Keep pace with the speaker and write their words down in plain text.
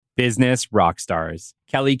Business Rockstars.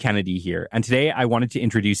 Kelly Kennedy here, and today I wanted to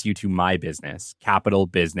introduce you to my business, Capital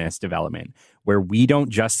Business Development, where we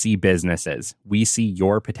don't just see businesses, we see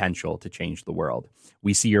your potential to change the world.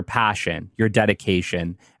 We see your passion, your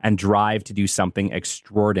dedication, and drive to do something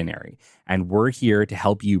extraordinary, and we're here to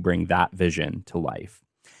help you bring that vision to life.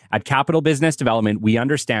 At Capital Business Development, we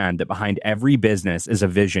understand that behind every business is a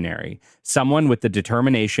visionary, someone with the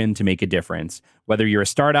determination to make a difference. Whether you're a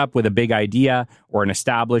startup with a big idea or an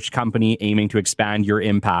established company aiming to expand your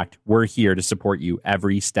impact, we're here to support you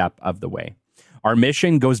every step of the way. Our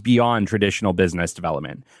mission goes beyond traditional business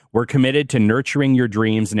development. We're committed to nurturing your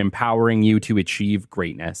dreams and empowering you to achieve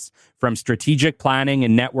greatness. From strategic planning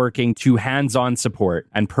and networking to hands-on support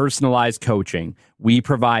and personalized coaching, we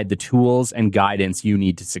provide the tools and guidance you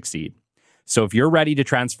need to succeed. So if you're ready to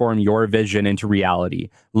transform your vision into reality,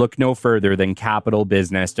 look no further than Capital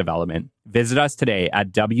Business Development. Visit us today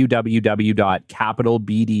at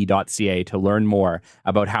www.capitalbd.ca to learn more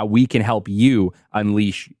about how we can help you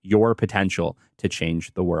unleash your potential to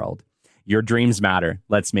change the world. Your dreams matter.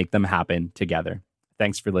 Let's make them happen together.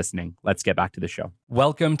 Thanks for listening. Let's get back to the show.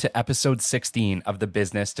 Welcome to episode 16 of the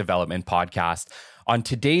Business Development Podcast. On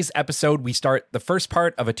today's episode, we start the first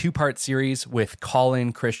part of a two-part series with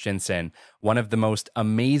Colin Christensen, one of the most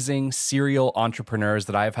amazing serial entrepreneurs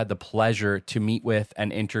that I've had the pleasure to meet with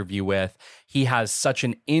and interview with. He has such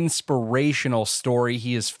an inspirational story.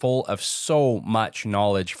 He is full of so much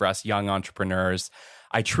knowledge for us young entrepreneurs.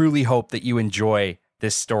 I truly hope that you enjoy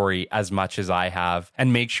this story as much as I have,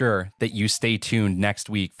 and make sure that you stay tuned next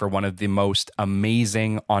week for one of the most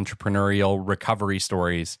amazing entrepreneurial recovery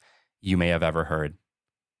stories you may have ever heard.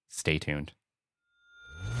 Stay tuned.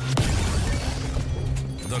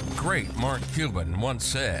 The great Mark Cuban once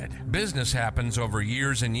said, "Business happens over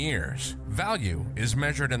years and years. Value is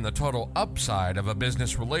measured in the total upside of a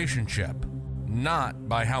business relationship, not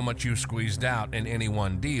by how much you squeezed out in any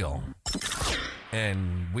one deal."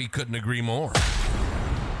 And we couldn't agree more.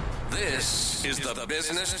 This is the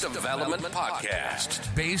Business Development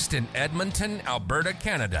Podcast, based in Edmonton, Alberta,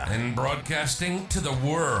 Canada, and broadcasting to the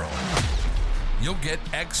world. You'll get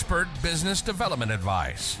expert business development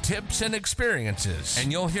advice, tips, and experiences,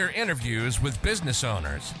 and you'll hear interviews with business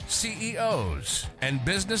owners, CEOs, and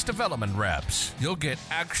business development reps. You'll get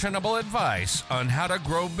actionable advice on how to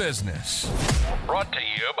grow business. Brought to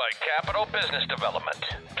you by Capital Business Development,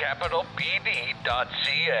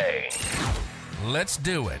 capitalbd.ca. Let's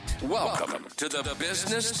do it. Welcome to the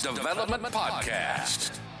Business Development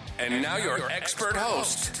Podcast. And now your expert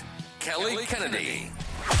host, Kelly Kennedy.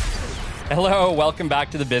 Hello, welcome back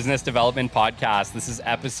to the Business Development Podcast. This is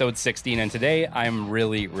episode 16, and today I'm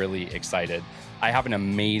really, really excited. I have an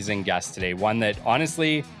amazing guest today, one that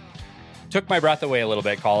honestly took my breath away a little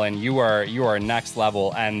bit, Colin. You are next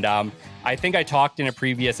level, and I think I talked in a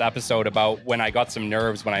previous episode about when I got some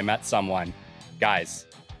nerves when I met someone. Guys,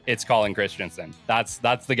 it's Colin Christensen. That's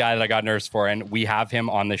the guy that I got nerves for, and we have him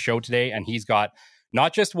on the show today, and he's got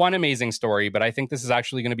not just one amazing story, but I think this is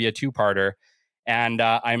actually going to be a two-parter, and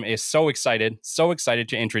I'm so excited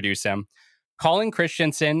to introduce him. Colin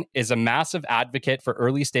Christensen is a massive advocate for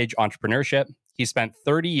early-stage entrepreneurship. He spent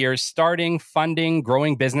 30 years starting, funding,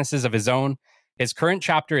 growing businesses of his own. His current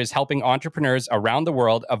chapter is helping entrepreneurs around the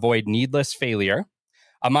world avoid needless failure.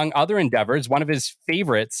 Among other endeavors, one of his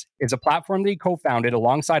favorites is a platform that he co-founded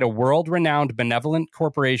alongside a world-renowned benevolent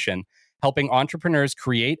corporation, helping entrepreneurs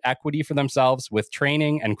create equity for themselves with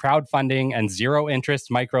training and crowdfunding and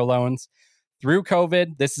zero-interest microloans. Through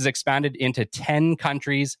COVID, this has expanded into 10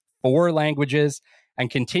 countries, 4 languages,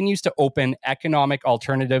 and continues to open economic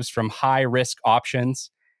alternatives from high-risk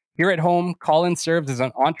options. Here at home, Colin serves as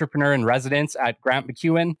an entrepreneur in residence at Grant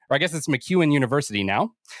MacEwan, or I guess it's MacEwan University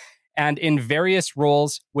now, and in various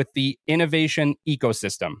roles with the innovation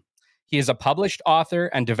ecosystem. He is a published author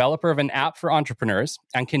and developer of an app for entrepreneurs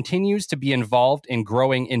and continues to be involved in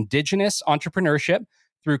growing Indigenous entrepreneurship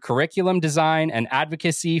through curriculum design and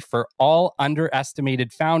advocacy for all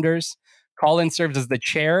underestimated founders. Colin serves as the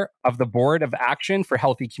chair of the Board of Action for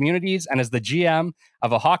Healthy Communities and as the GM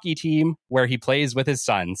of a hockey team where he plays with his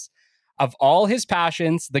sons. Of all his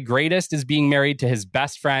passions, the greatest is being married to his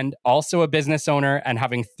best friend, also a business owner, and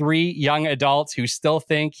having 3 young adults who still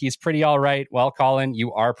think he's pretty all right. Well, Colin,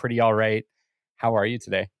 you are pretty all right. How are you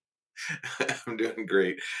today? I'm doing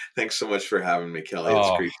great. Thanks so much for having me, Kelly.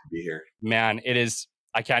 It's great to be here. Man, it is.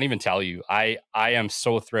 I can't even tell you. I am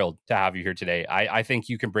so thrilled to have you here today. I think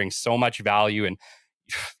you can bring so much value, and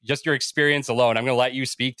just your experience alone. I'm going to let you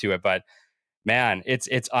speak to it, but man, it's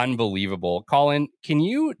unbelievable. Colin, can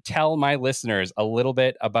you tell my listeners a little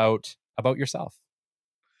bit about yourself?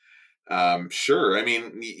 Sure. I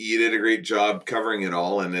mean, you did a great job covering it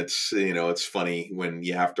all, and it's funny when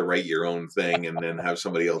you have to write your own thing and then have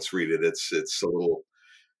somebody else read it. It's a little.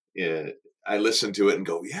 Yeah, I listen to it and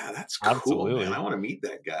go, yeah, that's cool, man. Absolutely. I want to meet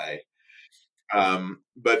that guy.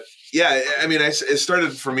 But yeah, I mean, it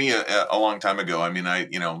started for me a long time ago. I mean,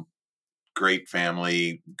 great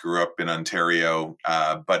family, grew up in Ontario,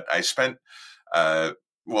 but I spent, so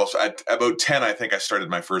at about 10, I think I started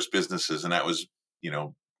my first businesses, and that was, you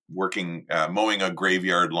know, working, mowing a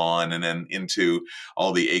graveyard lawn, and then into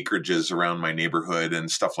all the acreages around my neighborhood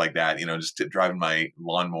and stuff like that, just driving my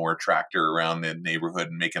lawnmower tractor around the neighborhood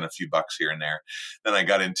and making a few bucks here and there. Then I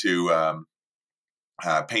got into,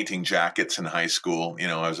 painting jackets in high school.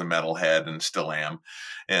 I was a metalhead and still am,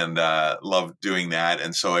 and loved doing that.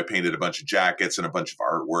 And so I painted a bunch of jackets and a bunch of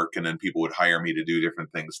artwork, and then people would hire me to do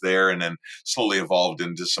different things there, and then slowly evolved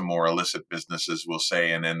into some more illicit businesses, we'll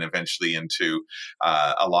say, and then eventually into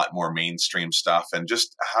a lot more mainstream stuff, and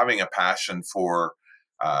just having a passion for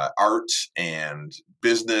art and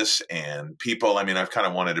business and people. I mean, I've kind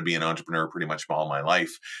of wanted to be an entrepreneur pretty much all my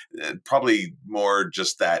life. Probably more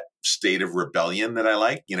just that state of rebellion that I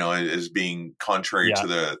like, as being contrary Yeah.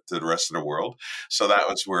 to the rest of the world. So that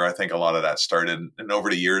was where I think a lot of that started. And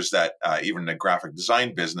over the years, that even the graphic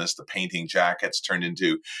design business, the painting jackets, turned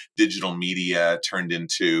into digital media, turned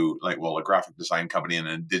into a graphic design company, and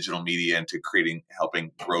then digital media into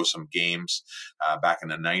helping grow some games back in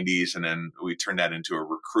the 90s. And then we turned that into a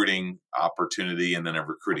recruiting opportunity, and then a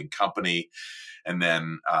recruiting company, and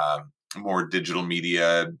then more digital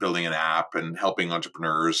media, building an app and helping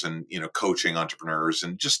entrepreneurs, and coaching entrepreneurs,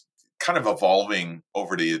 and just kind of evolving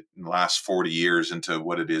over the last 40 years into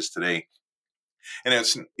what it is today. And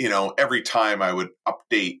it's, every time I would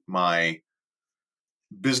update my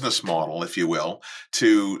business model, if you will,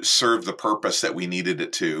 to serve the purpose that we needed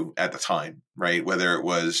it to at the time, right? Whether it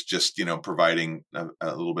was just, providing a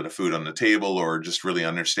little bit of food on the table, or just really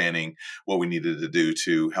understanding what we needed to do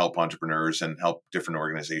to help entrepreneurs and help different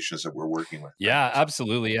organizations that we're working with. Yeah, Right?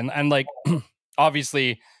 absolutely. And like,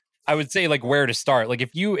 obviously, I would say like where to start. Like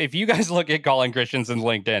if you guys look at Colin Christensen's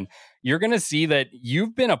LinkedIn, you're going to see that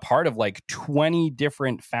you've been a part of like 20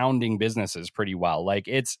 different founding businesses pretty well. Like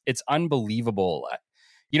it's unbelievable.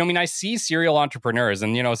 I mean, I see serial entrepreneurs,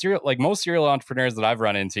 and like most serial entrepreneurs that I've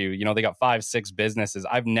run into, they got 5-6 businesses.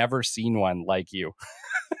 I've never seen one like you.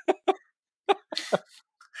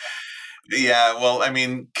 Yeah, well, I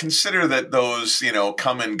mean, consider that those,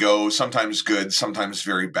 come and go, sometimes good, sometimes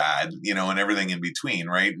very bad, and everything in between,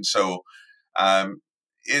 right? And so, um,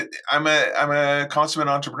 I'm a consummate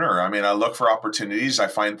entrepreneur. I mean, I look for opportunities. I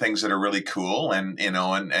find things that are really cool, and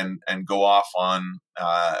and go off on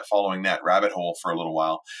following that rabbit hole for a little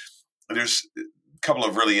while. There's a couple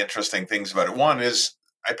of really interesting things about it. One is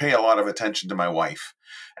I pay a lot of attention to my wife,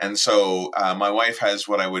 and so my wife has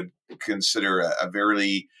what I would consider a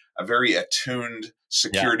very attuned Yeah.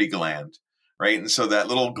 security gland, right? And so that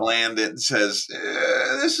little gland that says,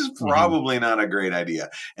 this is Mhm. probably not a great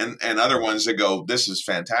idea. And other ones that go, this is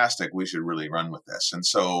fantastic. We should really run with this. And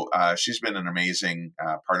so she's been an amazing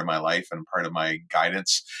part of my life and part of my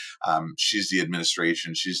guidance. She's the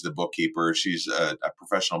administration. She's the bookkeeper. She's a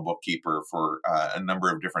professional bookkeeper for a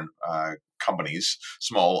number of different companies,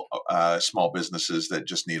 small businesses that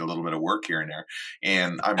just need a little bit of work here and there.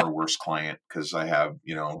 And I'm her worst client because I have,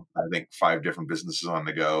 I think 5 different businesses on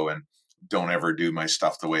the go, and don't ever do my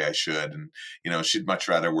stuff the way I should. And, she'd much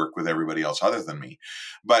rather work with everybody else other than me.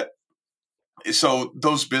 But so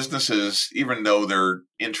those businesses, even though they're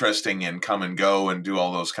interesting and come and go and do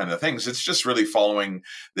all those kind of things, it's just really following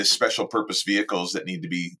this special purpose vehicles that need to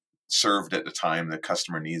be served at the time the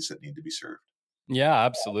customer needs that need to be served. Yeah,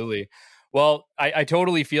 absolutely. Well, I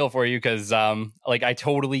totally feel for you because, like, I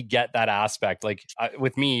totally get that aspect. Like,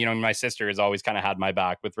 with me, my sister has always kind of had my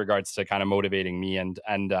back with regards to kind of motivating me, and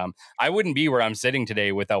I wouldn't be where I'm sitting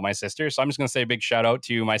today without my sister. So I'm just going to say a big shout out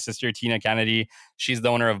to my sister Tina Kennedy. She's the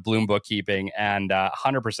owner of Bloom Bookkeeping, and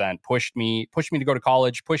 100% pushed me to go to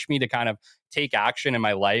college, pushed me to kind of take action in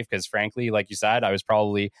my life because, frankly, like you said, I was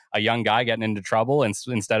probably a young guy getting into trouble, and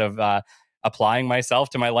instead of applying myself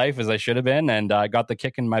to my life as I should have been, and got the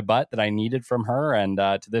kick in my butt that I needed from her. And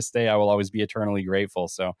to this day, I will always be eternally grateful.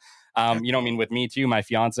 So, I mean, with me too, my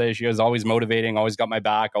fiance, she was always motivating, always got my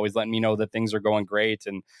back, always letting me know that things are going great.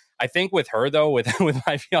 And I think with her though, with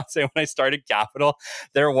my fiance, when I started Capital,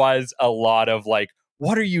 there was a lot of like,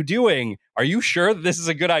 what are you doing? Are you sure that this is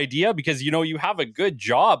a good idea? Because, you have a good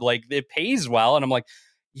job, like it pays well. And I'm like,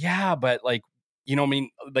 yeah, but like, I mean,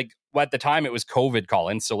 like at the time it was COVID,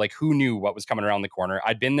 Colin. So like, who knew what was coming around the corner?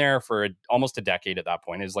 I'd been there for almost a decade at that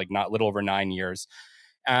point. It was like not little over 9 years.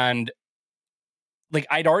 And like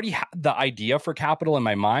I'd already had the idea for capital in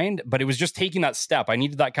my mind, but it was just taking that step. I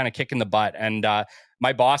needed that kind of kick in the butt. And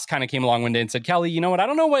my boss kind of came along one day and said, Kelly, you know what? I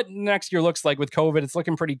don't know what next year looks like with COVID. It's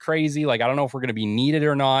looking pretty crazy. Like, I don't know if we're going to be needed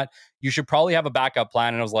or not. You should probably have a backup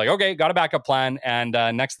plan. And I was like, okay, got a backup plan. And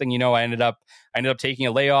next thing you know, I ended up taking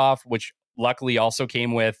a layoff, which luckily also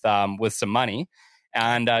came with some money,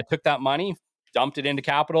 and took that money, dumped it into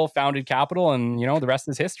capital, founded capital, and the rest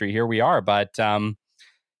is history. Here we are. But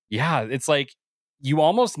yeah, it's like you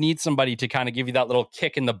almost need somebody to kind of give you that little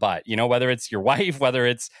kick in the butt, whether it's your wife, whether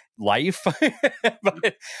it's life.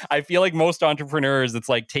 But I feel like most entrepreneurs, it's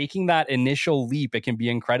like taking that initial leap. It can be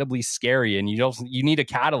incredibly scary, and you need a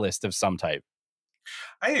catalyst of some type.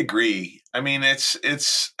 I agree. I mean,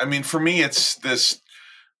 for me, it's this.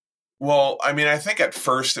 Well, I mean, I think at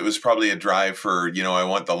first it was probably a drive for, I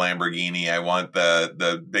want the Lamborghini, I want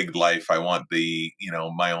the big life, I want the,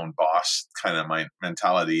 my own boss kind of my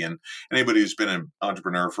mentality. And anybody who's been an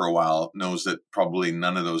entrepreneur for a while knows that probably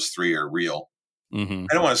none of those three are real. Mm-hmm.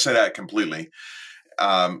 I don't want to say that completely.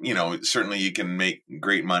 Certainly you can make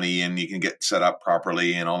great money and you can get set up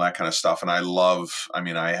properly and all that kind of stuff. And I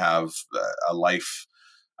have a life,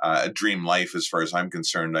 a dream life as far as I'm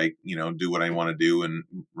concerned. I, do what I want to do and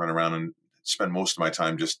run around and spend most of my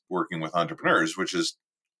time just working with entrepreneurs, which is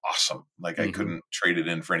awesome. Like I couldn't trade it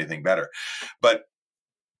in for anything better. But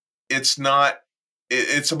it's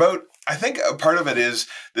about, I think a part of it is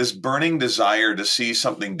this burning desire to see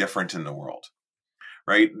something different in the world.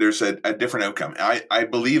 Right. There's a different outcome. I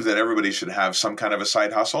believe that everybody should have some kind of a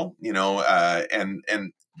side hustle,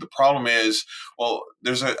 and the problem is, well,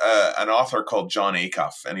 there's an author called John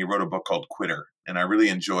Acuff, and he wrote a book called Quitter, and I really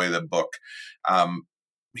enjoy the book.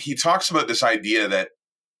 He talks about this idea that,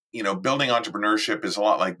 building entrepreneurship is a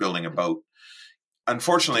lot like building a boat.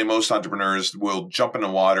 Unfortunately, most entrepreneurs will jump in the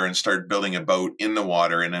water and start building a boat in the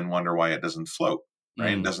water and then wonder why it doesn't float, right?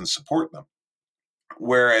 And doesn't support them.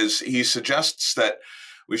 Whereas he suggests that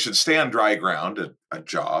we should stay on dry ground, a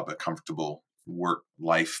job, a comfortable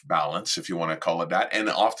work-life balance, if you want to call it that, and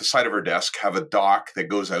off the side of our desk have a dock that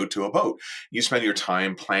goes out to a boat. You spend your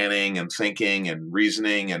time planning and thinking and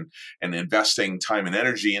reasoning and investing time and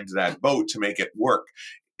energy into that boat to make it work.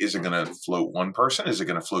 Is it going to float one person? Is it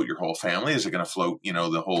going to float your whole family? Is it going to float,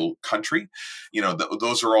 the whole country?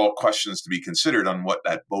 Those are all questions to be considered on what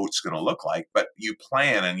that boat's going to look like. But you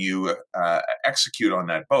plan and you execute on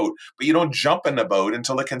that boat, but you don't jump in the boat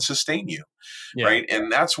until it can sustain you, right?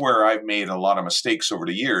 And that's where I've made a lot of mistakes over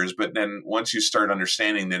the years. But then once you start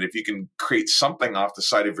understanding that if you can create something off the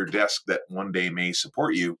side of your desk that one day may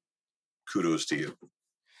support you, kudos to you.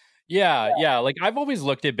 Yeah. Like I've always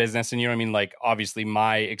looked at business, and like obviously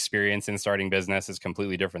my experience in starting business is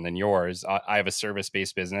completely different than yours. I have a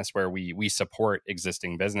service-based business where we support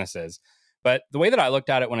existing businesses. But the way that I looked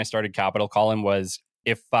at it when I started Capital, Colin, was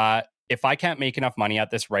if I can't make enough money at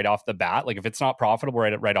this right off the bat, like if it's not profitable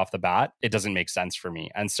right off the bat, it doesn't make sense for me.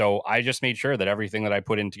 And so I just made sure that everything that I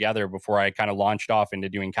put in together before I kind of launched off into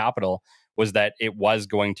doing Capital was that it was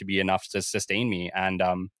going to be enough to sustain me. And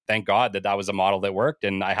thank God that was a model that worked.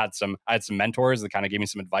 And I had some mentors that kind of gave me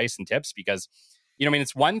some advice and tips because,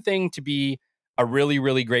 it's one thing to be a really,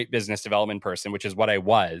 really great business development person, which is what I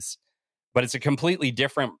was, but it's a completely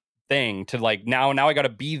different thing to like now I got to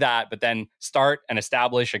be that, but then start and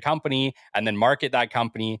establish a company and then market that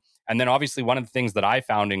company. And then obviously one of the things that I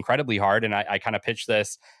found incredibly hard, and I kind of pitched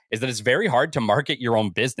this, is that it's very hard to market your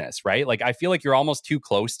own business, right? Like I feel like you're almost too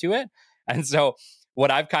close to it. And so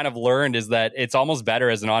what I've kind of learned is that it's almost better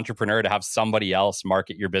as an entrepreneur to have somebody else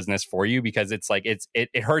market your business for you, because it's like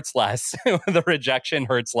it hurts less. The rejection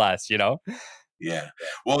hurts less, Yeah,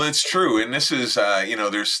 well, it's true. And this is,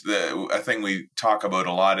 there's a thing we talk about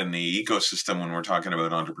a lot in the ecosystem when we're talking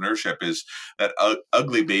about entrepreneurship is that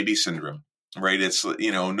ugly baby syndrome, right? It's,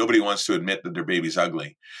 nobody wants to admit that their baby's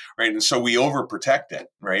ugly, right? And so we overprotect it,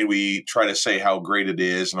 right? We try to say how great it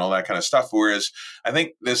is and all that kind of stuff. Whereas I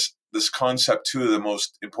think this concept, two of the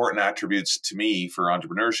most important attributes to me for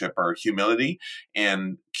entrepreneurship are humility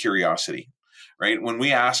and curiosity. Right? When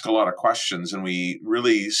we ask a lot of questions and we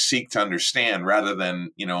really seek to understand rather than,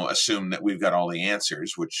 assume that we've got all the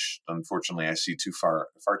answers, which unfortunately I see far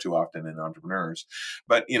too often in entrepreneurs.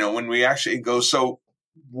 But, when we actually go, so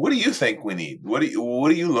what do you think we need? What are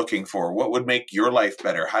you looking for? What would make your life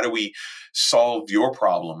better? How do we solve your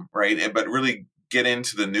problem? Right. But really get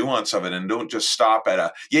into the nuance of it and don't just stop at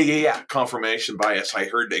a confirmation bias. I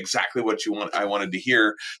heard exactly what I wanted to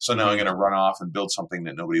hear. So now I'm going to run off and build something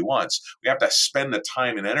that nobody wants. We have to spend the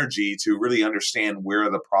time and energy to really understand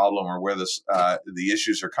where the problem or where the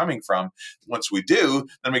issues are coming from. Once we do,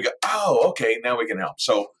 then we go, oh, okay, now we can help.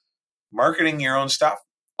 So marketing your own stuff,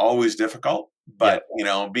 always difficult. Yeah. but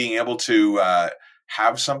being able to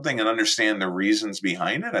have something and understand the reasons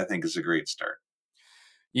behind it, I think is a great start.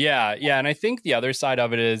 Yeah. Yeah. And I think the other side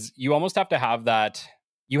of it is you almost have to have that.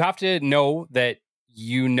 You have to know that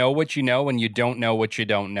you know what you know and you don't know what you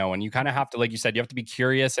don't know. And you kind of have to, like you said, you have to be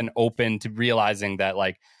curious and open to realizing that,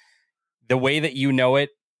 like, the way that you know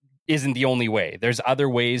it isn't the only way. There's other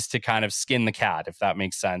ways to kind of skin the cat, if that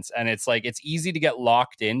makes sense. And it's like, it's easy to get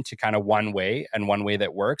locked into kind of one way and one way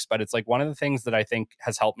that works. But it's like, one of the things that I think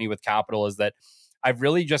has helped me with capital is that I've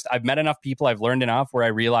met enough people, I've learned enough where I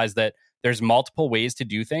realize that there's multiple ways to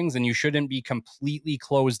do things, and you shouldn't be completely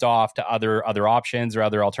closed off to other options or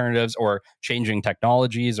other alternatives or changing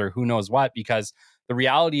technologies or who knows what, because the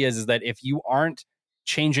reality is that if you aren't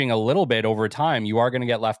changing a little bit over time, you are going to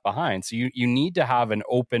get left behind. So you need to have an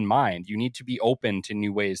open mind. You need to be open to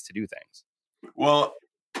new ways to do things. Well,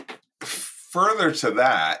 further to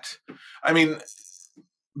that, I mean,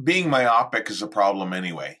 being myopic is a problem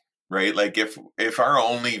anyway, right? Like if our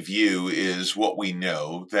only view is what we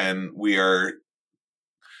know, then we are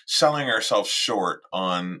selling ourselves short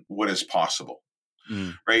on what is possible.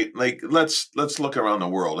 Right? Like let's look around the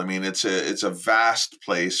world. I mean, it's a vast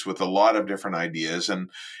place with a lot of different ideas, and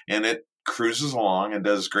it cruises along and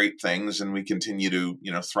does great things, and we continue to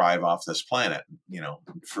thrive off this planet,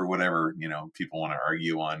 for whatever people want to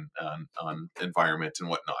argue on environment and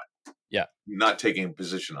whatnot. Yeah, not taking a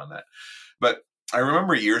position on that, but I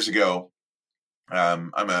remember years ago.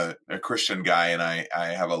 I'm a Christian guy, and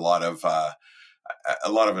I have a lot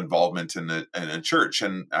of involvement in a church,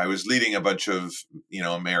 and I was leading a bunch of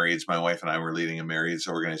marrieds. My wife and I were leading a marrieds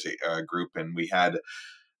organization group, and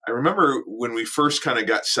I remember when we first kind of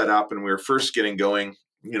got set up and we were first getting going.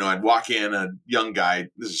 I'd walk in, a young guy.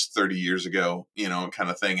 This is 30 years ago, kind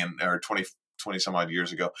of thing, or 20 some odd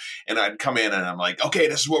years ago, and I'd come in and I'm like, okay,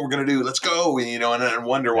 this is what we're gonna do. Let's go, and I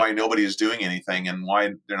wonder why nobody is doing anything and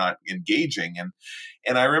why they're not engaging.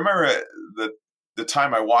 And I remember the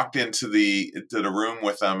time I walked into the room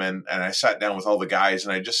with them, and I sat down with all the guys,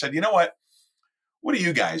 and I just said, what do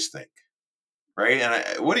you guys think? Right.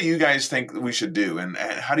 And what do you guys think we should do? And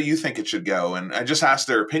how do you think it should go? And I just asked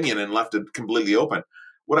their opinion and left it completely open.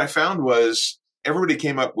 What I found was everybody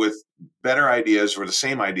came up with better ideas or the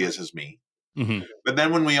same ideas as me. Mm-hmm. But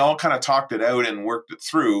then when we all kind of talked it out and worked it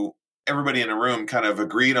through, everybody in the room kind of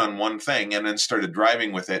agreed on one thing and then started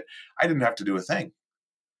driving with it. I didn't have to do a thing.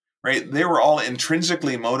 Right. They were all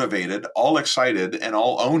intrinsically motivated, all excited, and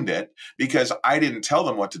all owned it because I didn't tell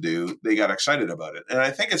them what to do. They got excited about it. And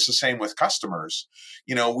I think it's the same with customers.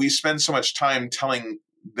 We spend so much time telling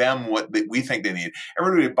them what we think they need.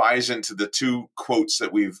 Everybody buys into the two quotes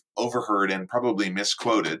that we've overheard and probably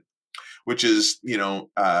misquoted, which is,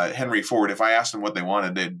 Henry Ford. If I asked them what they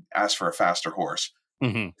wanted, they'd ask for a faster horse.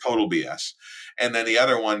 Mm-hmm. Total BS. And then the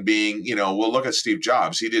other one being, well, look at Steve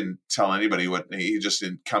Jobs. He didn't tell anybody he just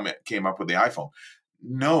came up with the iPhone.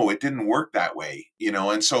 No, it didn't work that way,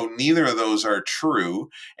 and so neither of those are true.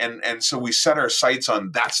 And so we set our sights on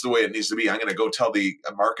that's the way it needs to be. I'm going to go tell the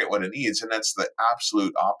market what it needs. And that's the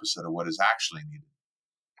absolute opposite of what is actually needed.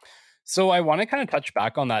 So I want to kind of touch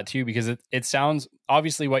back on that too, because it sounds,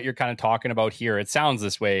 obviously what you're kind of talking about here, it sounds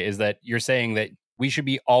this way, is that you're saying that we should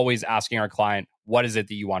be always asking our client, what is it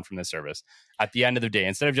that you want from this service at the end of the day,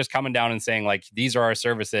 instead of just coming down and saying like, these are our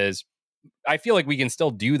services. I feel like we can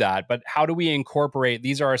still do that, but how do we incorporate,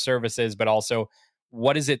 these are our services, but also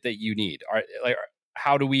what is it that you need?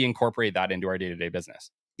 How do we incorporate that into our day-to-day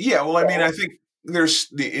business? Yeah. Well, I mean, I think there's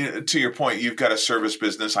to your point, you've got a service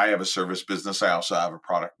business. I have a service business. I also have a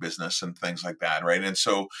product business and things like that. Right. And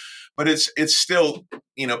so, but it's still,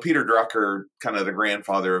 Peter Drucker, kind of the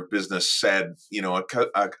grandfather of business, said,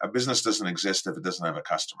 a business doesn't exist if it doesn't have a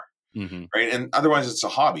customer. Mm-hmm. Right. And otherwise it's a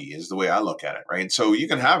hobby is the way I look at it. Right. So you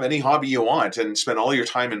can have any hobby you want and spend all your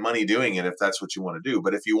time and money doing it if that's what you want to do.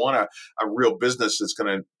 But if you want a real business that's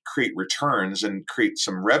going to create returns and create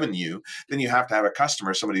some revenue, then you have to have a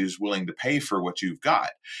customer, somebody who's willing to pay for what you've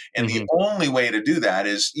got. And mm-hmm. the only way to do that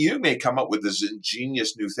is you may come up with this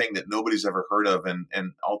ingenious new thing that nobody's ever heard of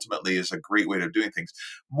and ultimately is a great way of doing things.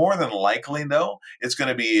 More than likely, though, it's going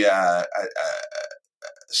to be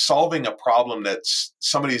solving a problem that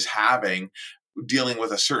somebody's having, dealing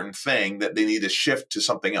with a certain thing that they need to shift to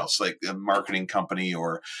something else, like a marketing company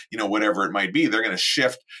or, whatever it might be. They're going to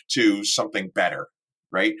shift to something better.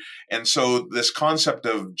 Right. And so this concept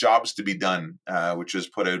of jobs to be done, which was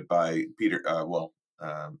put out by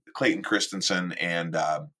Clayton Christensen and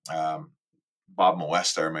Bob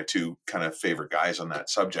Moesta are my two kind of favorite guys on that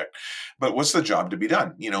subject. But what's the job to be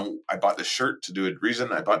done? I bought this shirt to do a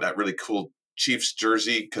reason. I bought that really cool Chiefs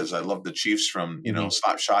jersey because I love the Chiefs from, Mm-hmm.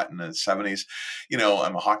 Slap Shot in the 70s.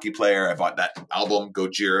 I'm a hockey player. I bought that album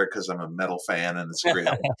Gojira because I'm a metal fan and it's a great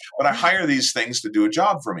album. But I hire these things to do a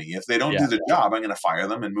job for me. If they don't do the job, I'm going to fire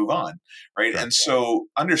them and move on. Right. Sure. And so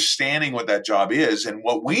understanding what that job is and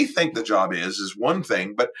what we think the job is one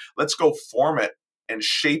thing, but let's go form it and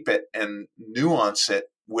shape it and nuance it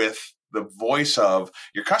with the voice of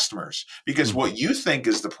your customers, because what you think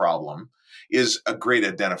is the problem is a great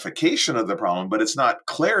identification of the problem, but it's not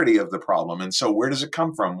clarity of the problem. And so where does it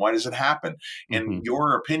come from? Why does it happen? And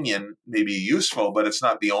your opinion may be useful, but it's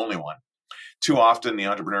not the only one. Too often the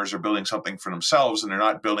entrepreneurs are building something for themselves and they're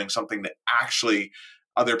not building something that actually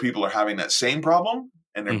other people are having that same problem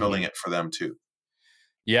and they're building it for them too.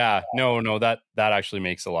 Yeah, no, that actually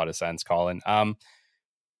makes a lot of sense, Colin.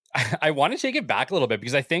 I want to take it back a little bit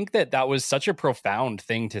because I think that was such a profound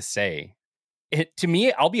thing to say. To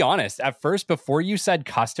me, I'll be honest, at first, before you said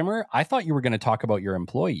customer, I thought you were going to talk about your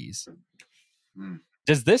employees.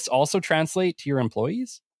 Does this also translate to your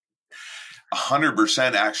employees?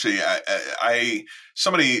 100%. Actually, I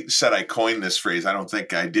somebody said I coined this phrase. I don't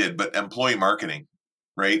think I did, but employee marketing,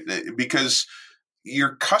 right? Because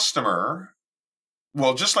your customer,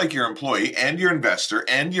 well, just like your employee and your investor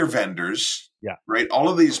and your vendors, right? All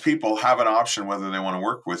of these people have an option whether they want to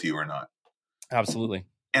work with you or not. Absolutely.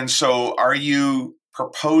 And so are you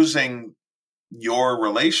proposing your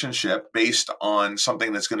relationship based on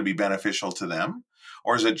something that's going to be beneficial to them?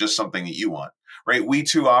 Or is it just something that you want? Right? We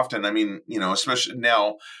too often, I mean, especially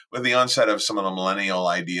now with the onset of some of the millennial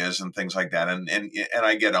ideas and things like that. And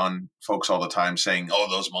I get on folks all the time saying, oh,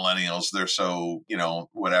 those millennials, they're so,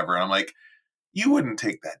 whatever. And I'm like, you wouldn't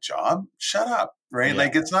take that job. Shut up. Right?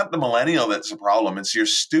 Like, it's not the millennial that's the problem. It's your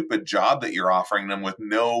stupid job that you're offering them with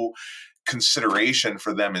no consideration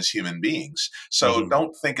for them as human beings. So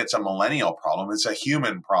don't think it's a millennial problem. It's a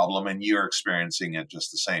human problem and you're experiencing it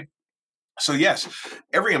just the same. So yes,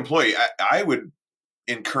 every employee, I would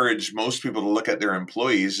encourage most people to look at their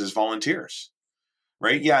employees as volunteers,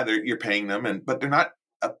 right? Yeah, you're paying them, but they're not,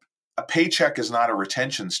 a paycheck is not a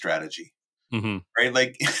retention strategy, right?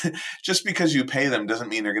 Like just because you pay them doesn't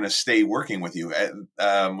mean they're going to stay working with you.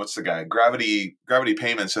 What's the guy? Gravity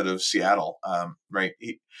Payments out of Seattle, right?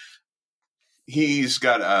 He's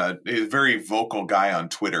got a very vocal guy on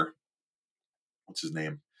Twitter. What's his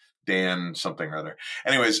name? Dan something or other.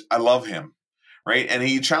 Anyways, I love him, right? And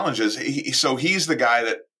he challenges. So he's the guy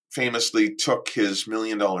that famously took his $1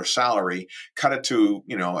 million salary, cut it to,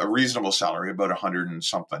 a reasonable salary, about 100 and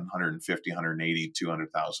something, 150, 180,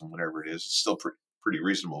 200,000, whatever it is. It's still pretty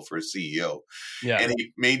reasonable for a CEO. Yeah. And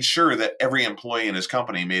he made sure that every employee in his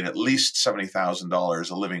company made at least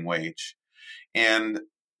 $70,000 a living wage. And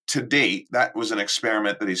to date, that was an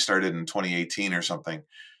experiment that he started in 2018 or something.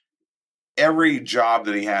 Every job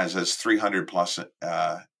that he has 300 plus,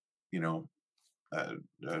 what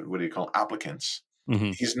do you call it? Applicants.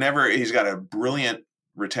 He's got a brilliant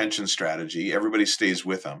retention strategy. Everybody stays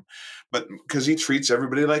with him, but because he treats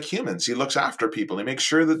everybody like humans, he looks after people. He makes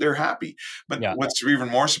sure that they're happy. But what's even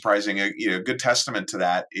more surprising, a good testament to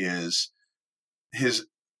that is his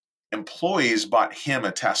employees bought him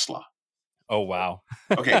a Tesla. Oh, wow.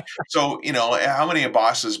 Okay. So, how many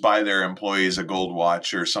bosses buy their employees a gold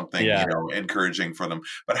watch or something, encouraging for them?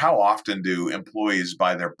 But how often do employees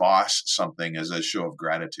buy their boss something as a show of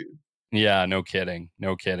gratitude? Yeah, no kidding.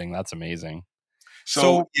 That's amazing.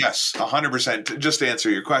 So yes, 100%. Just to answer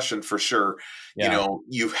your question for sure,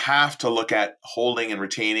 you have to look at holding and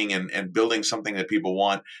retaining and building something that people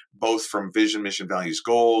want, both from vision, mission, values,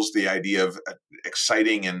 goals, the idea of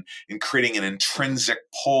exciting and creating an intrinsic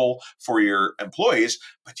pull for your employees,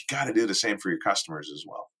 but you got to do the same for your customers as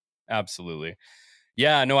well. Absolutely.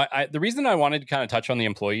 Yeah, no, the reason I wanted to kind of touch on the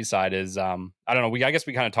employee side is, I don't know, I guess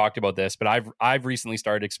we kind of talked about this, but I've recently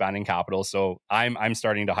started expanding capital. So I'm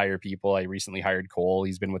starting to hire people. I recently hired Cole.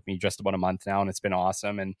 He's been with me just about a month now and it's been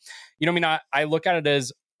awesome. And, I look at it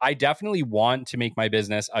as I definitely want to make my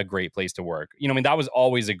business a great place to work. That was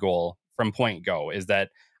always a goal from point go, is that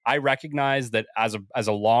I recognize that as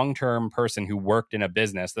a long-term person who worked in a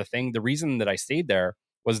business, the reason that I stayed there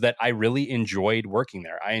was that I really enjoyed working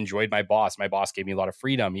there. I enjoyed my boss. My boss gave me a lot of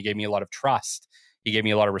freedom. He gave me a lot of trust. He gave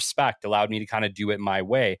me a lot of respect, allowed me to kind of do it my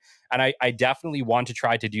way. And I definitely want to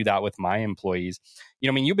try to do that with my employees.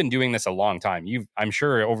 You've been doing this a long time. I'm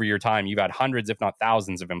sure over your time, you've had hundreds, if not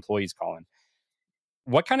thousands of employees, Colin.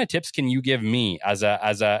 What kind of tips can you give me as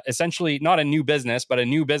a essentially not a new business, but a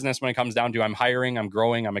new business when it comes down to I'm hiring, I'm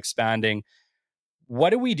growing, I'm expanding?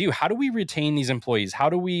 What do we do? How do we retain these employees?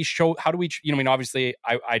 Obviously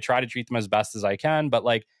I try to treat them as best as I can, but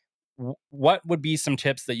what would be some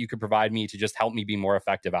tips that you could provide me to just help me be more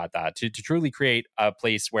effective at that, to truly create a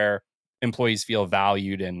place where employees feel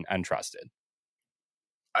valued and trusted?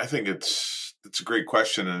 I think it's a great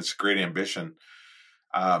question, and it's a great ambition.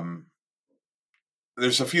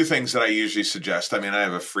 There's a few things that I usually suggest. I mean, I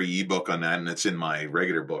have a free ebook on that, and it's in my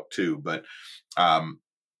regular book too. But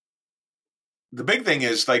the big thing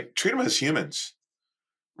is, like, treat them as humans,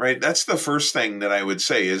 right? That's the first thing that I would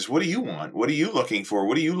say is, what do you want? What are you looking for?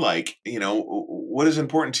 What do you like? What is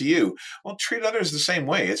important to you? Well, treat others the same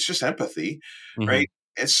way. It's just empathy, right?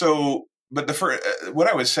 And so, but what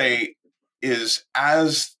I would say is,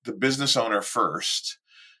 as the business owner first,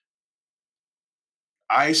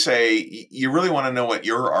 I say you really want to know what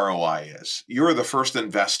your ROI is. You're the first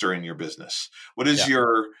investor in your business. What is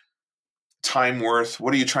your time worth?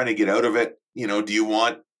 What are you trying to get out of it? Do you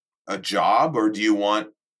want a job, or do you want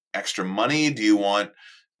extra money? Do you want,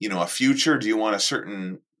 a future? Do you want a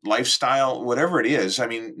certain lifestyle? Whatever it is, I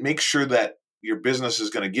mean, make sure that your business is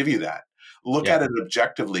going to give you that. Look at it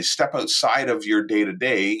objectively. Step outside of your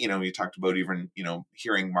day-to-day. You talked about even,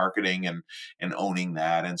 hearing marketing and owning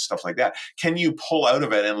that and stuff like that. Can you pull out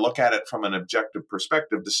of it and look at it from an objective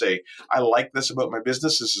perspective to say, I like this about my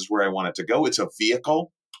business. This is where I want it to go. It's a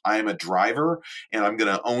vehicle. I am a driver, and I'm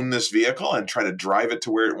going to own this vehicle and try to drive it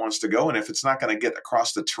to where it wants to go. And if it's not going to get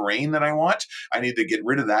across the terrain that I want, I need to get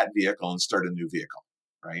rid of that vehicle and start a new vehicle,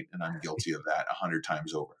 right? And I'm guilty of that 100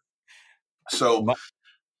 times over. So,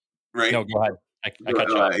 right? No, go ahead. I cut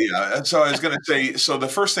you off. Yeah. So I was going to say, so the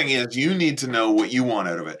first thing is you need to know what you want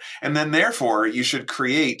out of it. And then therefore you should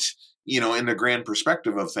create, in the grand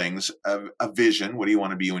perspective of things, a vision. What do you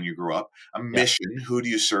want to be when you grow up? A mission. Who do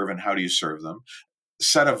you serve and how do you serve them?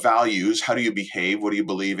 Set of values. How do you behave? What do you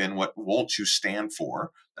believe in? What won't you stand for?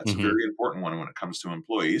 That's a very important one when it comes to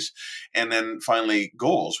employees. And then finally,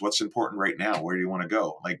 goals. What's important right now? Where do you want to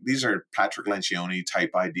go? Like, these are Patrick Lencioni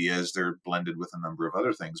type ideas. They're blended with a number of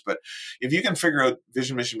other things. But if you can figure out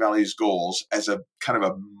vision, mission, values, goals as a kind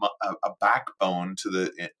of a backbone to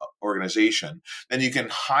the organization, then you can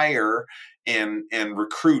hire and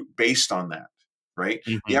recruit based on that. Right?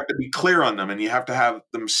 You have to be clear on them, and you have to have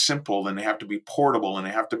them simple, and they have to be portable, and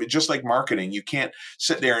they have to be just like marketing. You can't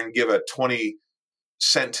sit there and give a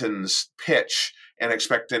 20-sentence pitch and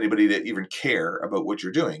expect anybody to even care about what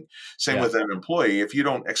you're doing. Same with an employee. If you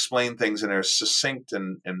don't explain things in a succinct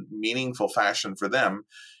and meaningful fashion for them,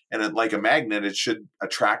 and like a magnet, it should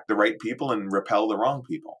attract the right people and repel the wrong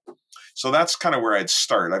people. So that's kind of where I'd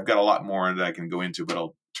start. I've got a lot more that I can go into, but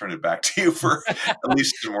I'll turn it back to you for at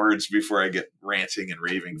least some words before I get ranting and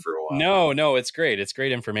raving for a while. No, it's great. It's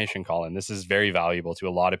great information, Colin. This is very valuable to a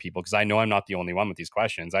lot of people, because I know I'm not the only one with these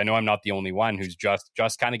questions. I know I'm not the only one who's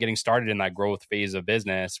just kind of getting started in that growth phase of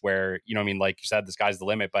business where, like you said, the sky's the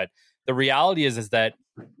limit. But the reality is that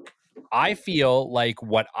I feel like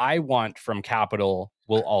what I want from capital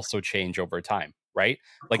will also change over time. Right?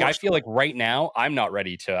 Like, I feel like right now I'm not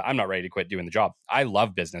ready to quit doing the job. I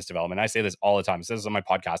love business development. I say this all the time. I say this on my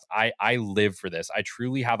podcast. I live for this. I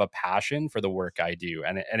truly have a passion for the work I do.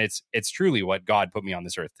 And it's truly what God put me on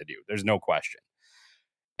this earth to do. There's no question.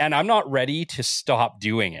 And I'm not ready to stop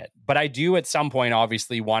doing it. But I do at some point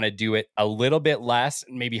obviously want to do it a little bit less,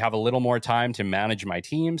 and maybe have a little more time to manage my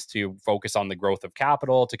teams, to focus on the growth of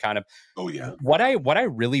capital, to kind of what I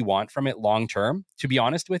really want from it long term. To be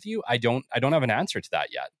honest with you, I don't have an answer to that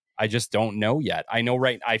yet. I just don't know yet.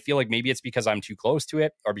 I feel like maybe it's because I'm too close to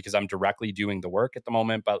it, or because I'm directly doing the work at the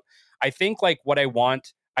moment. But I think like what I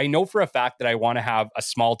want, I know for a fact that I want to have a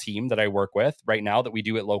small team that I work with right now, that we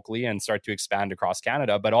do it locally and start to expand across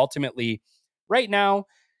Canada. But ultimately, right now,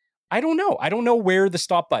 I don't know. I don't know where the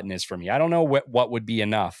stop button is for me. I don't know what would be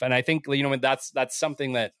enough. And I think, that's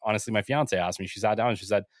something that honestly my fiance asked me. She sat down and she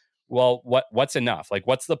said, well, what's enough? Like,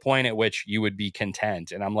 what's the point at which you would be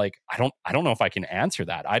content? And I'm like, I don't know if I can answer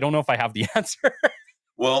that. I don't know if I have the answer.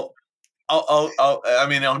 Well,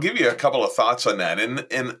 I'll give you a couple of thoughts on that.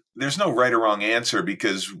 And there's no right or wrong answer,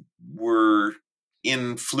 because we're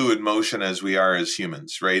in fluid motion as we are as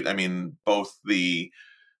humans, right? I mean, both the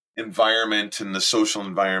environment and the social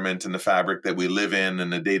environment and the fabric that we live in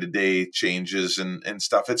and the day-to-day changes and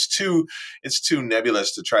stuff. It's too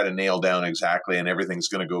nebulous to try to nail down exactly, and everything's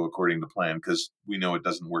going to go according to plan, because we know it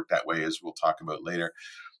doesn't work that way, as we'll talk about later.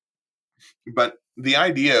 But the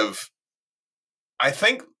idea of, I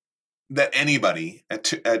think that anybody, a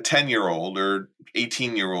 10-year-old or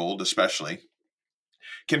 18-year-old especially,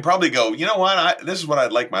 can probably go, you know what, this is what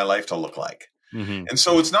I'd like my life to look like. And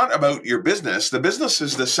so it's not about your business. The business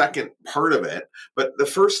is the second part of it. But the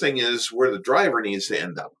first thing is where the driver needs to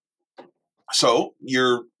end up. So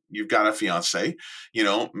you're you've got a fiance,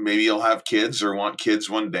 maybe you'll have kids or want kids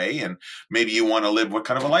one day. And maybe you want to live, what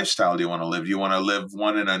kind of a lifestyle do you want to live? Do you want to live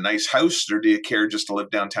one in a nice house, or do you care just to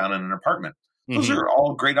live downtown in an apartment? Those are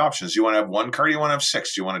all great options. You want to have one car? Do you want to have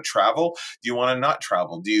six? Do you want to travel? Do you want to not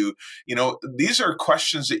travel? These are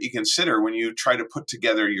questions that you consider when you try to put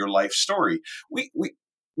together your life story.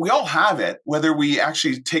 We all have it, whether we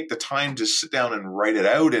actually take the time to sit down and write it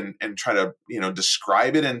out and try to,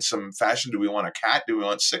 describe it in some fashion. Do we want a cat? Do we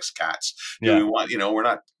want six cats? Do we want, we're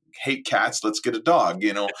not hate cats. Let's get a dog,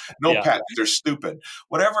 no pets. They're stupid.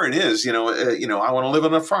 Whatever it is, I want to live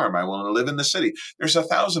on a farm. I want to live in the city. There's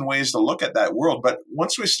 1,000 ways to look at that world. But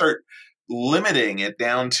once we start limiting it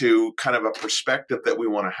down to kind of a perspective that we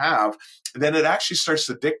want to have, then it actually starts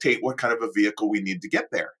to dictate what kind of a vehicle we need to get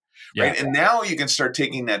there. Right. And now you can start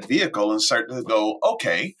taking that vehicle and start to go,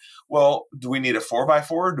 okay, well, do we need a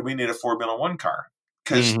 4x4 or do we need a 4x1 car?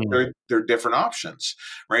 Because they're different options,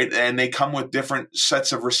 right? And they come with different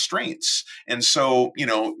sets of restraints. And so,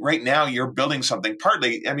 right now you're building something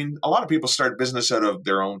partly. I mean, a lot of people start business out of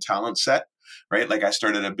their own talent set, right? Like I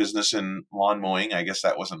started a business in lawn mowing. I guess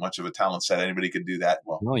that wasn't much of a talent set. Anybody could do that.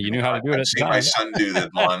 Well, you knew how to do it. I've seen my son do the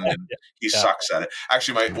lawn, and he sucks at it.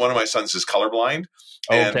 Actually, one of my sons is colorblind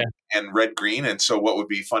and red-green. And so what would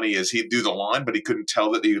be funny is he'd do the lawn, but he couldn't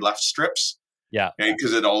tell that he left strips. Yeah.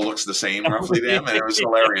 Because it all looks the same roughly to him. And it was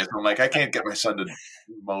hilarious. I'm like, I can't get my son to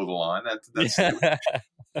mow the lawn. That's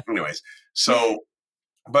anyways. So,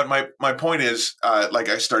 but my point is, like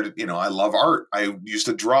I started, I love art. I used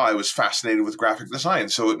to draw. I was fascinated with graphic design.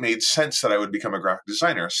 So it made sense that I would become a graphic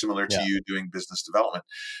designer, similar to you doing business development.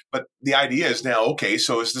 But the idea is now, okay,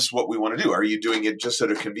 so is this what we want to do? Are you doing it just out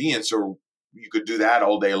of convenience, or you could do that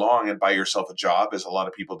all day long and buy yourself a job, as a lot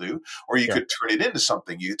of people do, or you could turn it into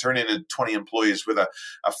something. You could turn it into 20 employees with a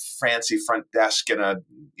fancy front desk and a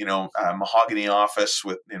mahogany office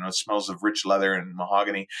with, it smells of rich leather and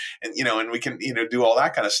mahogany, and, and we can, do all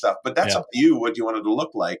that kind of stuff. But that's up to you, what you want it to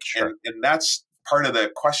look like. Sure. And that's part of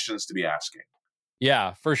the questions to be asking.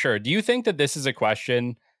 Yeah, for sure. Do you think that this is a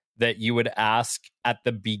question that you would ask at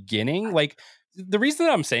the beginning? Like, the reason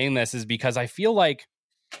that I'm saying this is because I feel like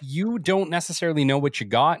you don't necessarily know what you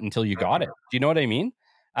got until you got it. Do you know what I mean?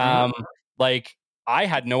 Like, I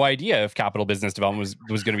had no idea if capital business development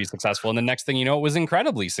was going to be successful. And the next thing you know, it was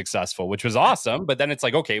incredibly successful, which was awesome. But then it's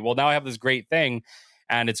like, okay, well, now I have this great thing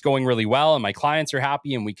and it's going really well and my clients are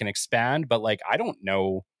happy and we can expand. But like, I don't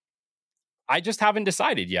know. I just haven't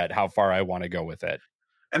decided yet how far I want to go with it.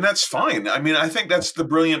 And that's fine. I mean, I think that's the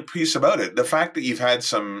brilliant piece about it. The fact that you've had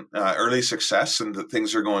some early success and that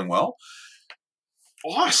things are going well.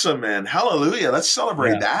 Awesome, man. Hallelujah. Let's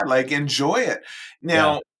celebrate that. Like, enjoy it.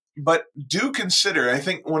 Now, but do consider, I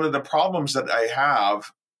think one of the problems that I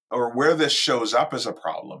have, or where this shows up as a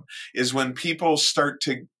problem, is when people start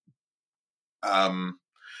to,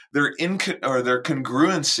 their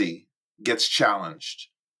congruency gets challenged,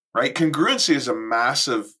 right? Congruency is a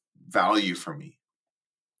massive value for me,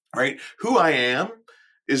 right? Who I am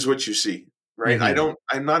is what you see, right?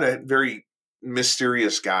 I'm not a very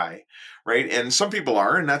mysterious guy, right? And some people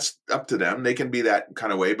are, and that's up to them. They can be that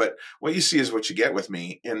kind of way, but what you see is what you get with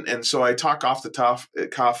me. And so I talk off the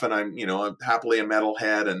cuff, and I'm, I'm happily a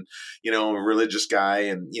metalhead and, a religious guy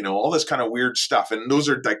and, all this kind of weird stuff. And those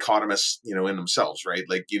are dichotomous, in themselves, right?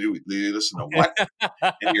 Like you listen to what?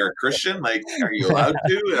 And you're a Christian? Like, are you allowed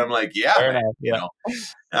to? And I'm like,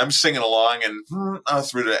 I'm singing along and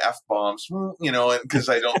through the F-bombs, because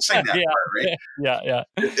I don't sing that part, right?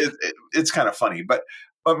 It's kind of funny. But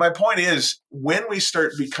my point is, when we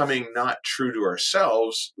start becoming not true to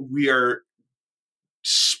ourselves, we are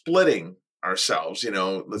splitting ourselves.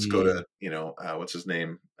 Let's go to, what's his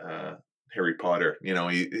name? Harry Potter.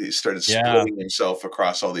 He started splitting himself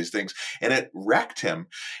across all these things, and it wrecked him.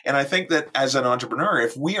 And I think that as an entrepreneur,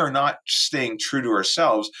 if we are not staying true to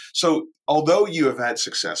ourselves, so although you have had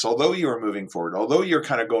success, although you are moving forward, although you're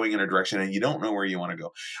kind of going in a direction and you don't know where you want to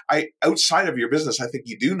go, outside of your business, I think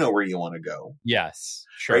you do know where you want to go. Yes,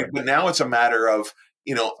 sure. Right? But now it's a matter of,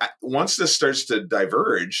 once this starts to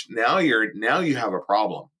diverge, now you have a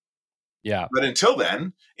problem. Yeah. But until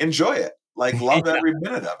then, enjoy it. Like, love every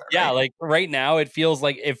minute of it. Right? Yeah, like right now it feels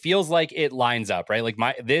like it lines up, right? Like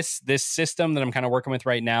this system that I'm kind of working with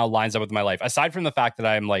right now lines up with my life. Aside from the fact that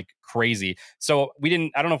I'm like crazy. So I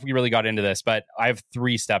don't know if we really got into this, but I have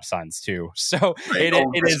 3 stepsons too. So it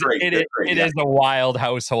is a wild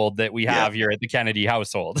household that we have here at the Kennedy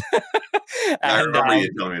household. I And remember you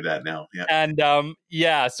telling me that now. Yeah.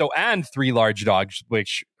 yeah, so and 3 large dogs,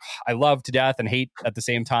 which I love to death and hate at the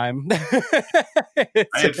same time. I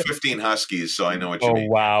had 15 huskies, so I know what you Oh mean.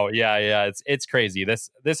 wow, yeah, it's crazy. This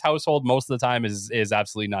household most of the time is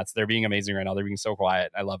absolutely nuts. They're being amazing right now. They're being so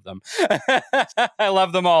quiet. I love them. I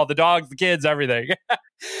love them all. The dogs, the kids, everything.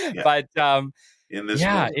 Yeah. But In this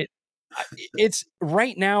yeah, moment. it's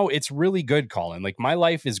right now. It's really good, Colin. Like my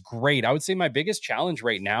life is great. I would say my biggest challenge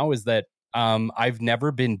right now is that I've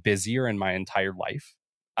never been busier in my entire life.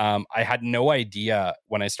 I had no idea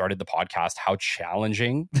when I started the podcast how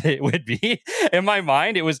challenging it would be. In my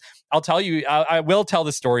mind, it was. I'll tell you. I will tell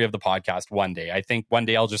the story of the podcast one day. I think one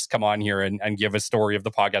day I'll just come on here and give a story of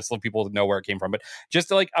the podcast so people know where it came from. But just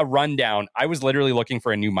to, like a rundown, I was literally looking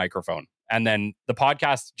for a new microphone. And then the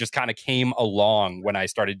podcast just kind of came along when I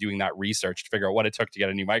started doing that research to figure out what it took to get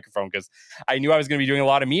a new microphone, because I knew I was going to be doing a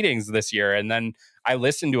lot of meetings this year. And then I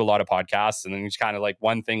listened to a lot of podcasts, and then it's kind of like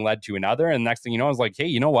one thing led to another. And next thing you know, I was like, hey,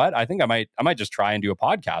 you know what? I think I might just try and do a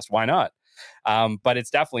podcast. Why not? But it's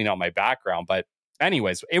definitely not my background. But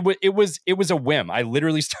anyways, it was a whim. I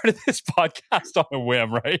literally started this podcast on a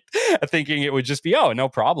whim, right? Thinking it would just be, oh, no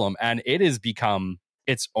problem. And it has become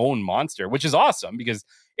its own monster, which is awesome because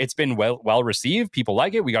it's been well received. People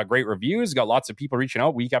like it. We got great reviews. Got lots of people reaching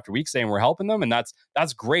out week after week saying we're helping them, and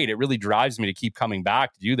that's great. It really drives me to keep coming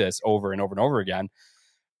back to do this over and over and over again.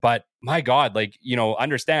 But my God, like,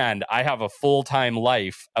 understand I have a full-time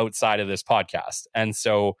life outside of this podcast, and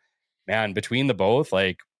so, man, between the both,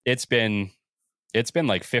 like it's been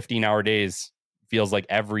like 15-hour days. Feels like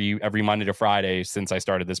every Monday to Friday since I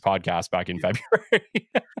started this podcast back in February.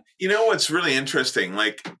 You know what's really interesting?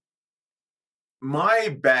 Like,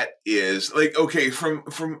 my bet is like, okay, from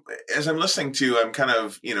as I'm listening to, I'm kind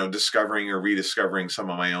of, discovering or rediscovering some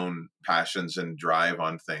of my own passions and drive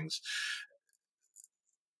on things.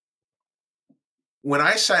 When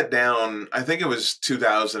I sat down, I think it was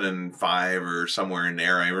 2005 or somewhere in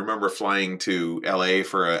there, I remember flying to LA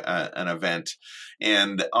for an event.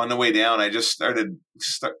 And on the way down, I just started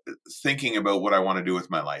thinking about what I want to do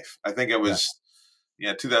with my life. I think it was,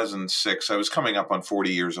 2006. I was coming up on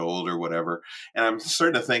 40 years old or whatever. And I'm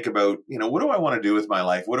starting to think about, what do I want to do with my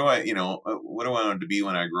life? What do I want to be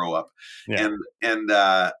when I grow up? Yeah. And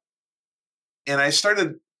I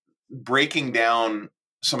started breaking down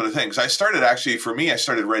some of the things. I started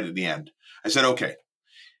right at the end. I said, okay,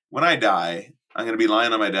 when I die, I'm going to be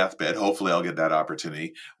lying on my deathbed. Hopefully I'll get that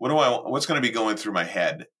opportunity. What's going to be going through my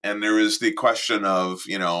head? And there is the question of,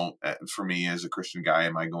 for me as a Christian guy,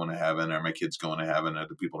 am I going to heaven? Are my kids going to heaven? Are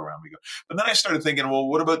the people around me go? But then I started thinking, well,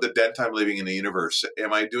 what about the dead time living in the universe?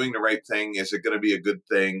 Am I doing the right thing? Is it going to be a good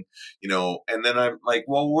thing? And then I'm like,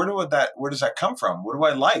 well, where does that come from? What do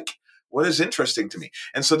I like? What is interesting to me?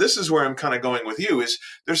 And so this is where I'm kind of going with you is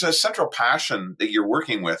there's a central passion that you're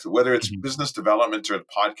working with, whether it's business development or the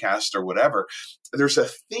podcast or whatever. There's a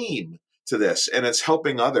theme to this, and it's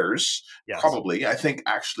helping others. Yes. Probably, I think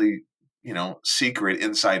actually, secret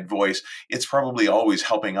inside voice, it's probably always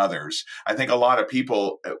helping others. I think a lot of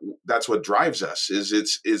people, that's what drives us is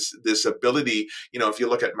it's this ability, if you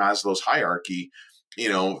look at Maslow's hierarchy,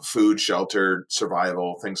 food, shelter,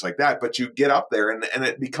 survival, things like that. But you get up there and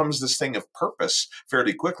it becomes this thing of purpose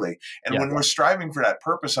fairly quickly. And when we're striving for that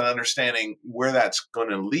purpose and understanding where that's going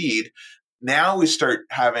to lead, now we start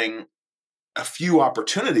having a few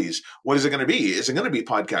opportunities. What is it going to be? Is it going to be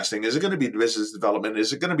podcasting? Is it going to be business development?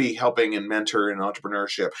 Is it going to be helping and mentor in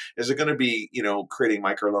entrepreneurship? Is it going to be, creating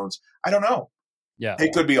microloans? I don't know. Yeah.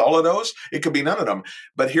 It could be all of those. It could be none of them.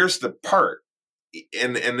 But here's the part.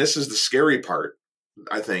 And this is the scary part.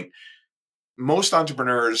 I think most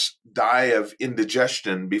entrepreneurs die of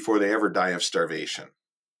indigestion before they ever die of starvation.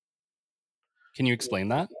 Can you explain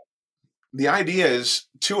that? The idea is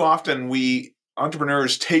too often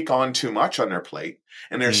entrepreneurs take on too much on their plate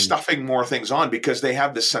and they're stuffing more things on because they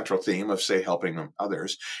have this central theme of, say, helping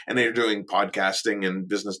others. And they're doing podcasting and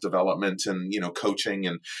business development and, coaching,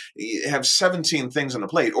 and you have 17 things on the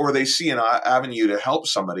plate, or they see an avenue to help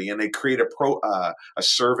somebody and they create a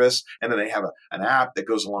service, and then they have an app that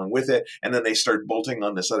goes along with it. And then they start bolting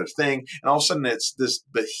on this other thing. And all of a sudden it's this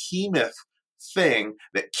behemoth thing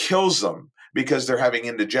that kills them because they're having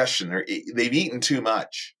indigestion. They've eaten too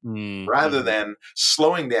much rather than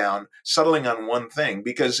slowing down, settling on one thing,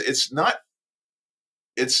 because it's not,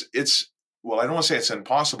 it's, well, I don't want to say it's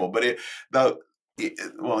impossible, but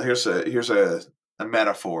here's a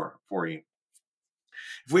metaphor for you.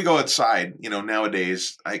 If we go outside,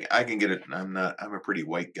 nowadays I can get it. I'm a pretty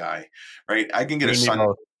white guy, right? I can get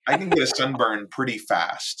I can get a sunburn pretty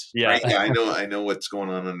fast, Yeah. right? Yeah, I know what's going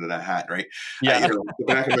on under that hat, right? Yeah. The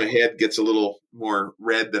back of my head gets a little more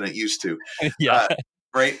red than it used to, Yeah. uh,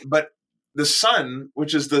 right? But the sun,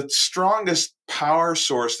 which is the strongest power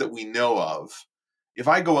source that we know of, if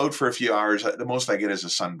I go out for a few hours, the most I get is a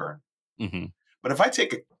sunburn. Mm-hmm. But if I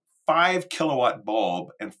take a 5 kilowatt bulb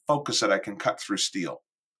and focus it, I can cut through steel.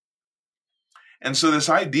 And so this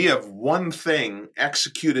idea of one thing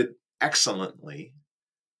executed excellently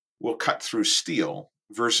will cut through steel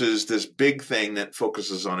versus this big thing that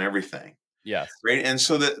focuses on everything. Yes. Right. And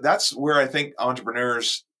so that's where I think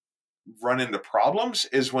entrepreneurs run into problems,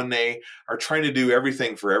 is when they are trying to do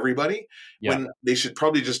everything for everybody, Yeah. when they should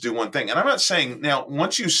probably just do one thing. And I'm not saying, now,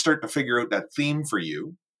 once you start to figure out that theme for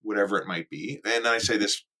you, whatever it might be, and I say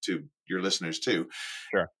this to your listeners too,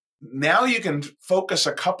 Sure. now you can focus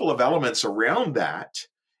a couple of elements around that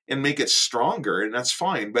and make it stronger, and that's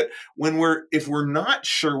fine. But if we're not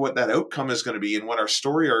sure what that outcome is going to be and what our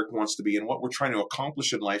story arc wants to be and what we're trying to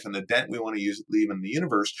accomplish in life and the dent we want to leave in the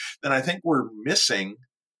universe, then I think we're missing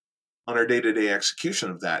on our day-to-day execution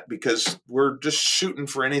of that, because we're just shooting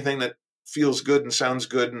for anything that feels good and sounds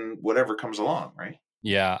good and whatever comes along, right?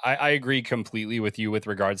 Yeah, I agree completely with you with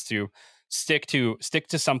regards to stick to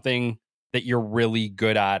something that you're really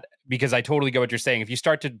good at, because I totally get what you're saying. If you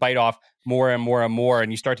start to bite off more and more and more,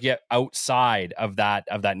 and you start to get outside of that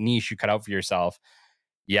niche you cut out for yourself,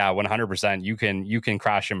 yeah, 100%, you can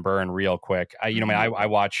crash and burn real quick. I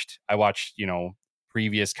watched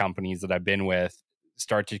previous companies that I've been with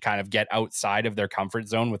start to kind of get outside of their comfort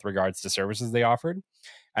zone with regards to services they offered.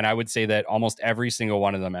 And I would say that almost every single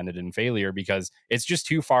one of them ended in failure, because it's just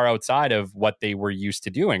too far outside of what they were used to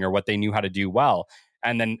doing or what they knew how to do well.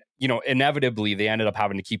 And then, inevitably they ended up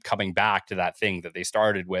having to keep coming back to that thing that they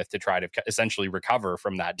started with to try to essentially recover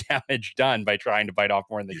from that damage done by trying to bite off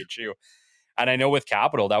more than they could chew. And I know with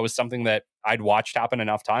Capital, that was something that I'd watched happen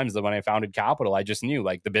enough times that when I founded Capital, I just knew,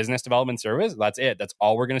 like, the business development service, that's it. That's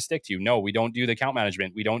all we're going to stick to. No, we don't do the account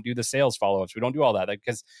management. We don't do the sales follow-ups. We don't do all that.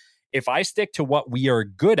 Because if I stick to what we are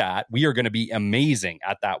good at, we are going to be amazing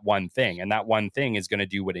at that one thing. And that one thing is going to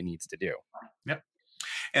do what it needs to do. Yep.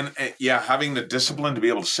 And having the discipline to be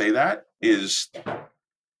able to say that is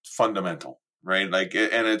fundamental, right? Like,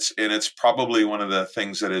 and it's probably one of the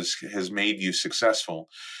things that has made you successful,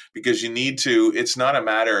 because you need to. It's not a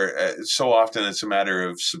matter. So often, it's a matter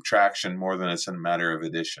of subtraction more than it's a matter of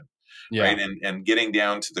addition. Yeah. Right. And getting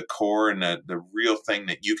down to the core and the real thing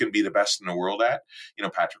that you can be the best in the world at.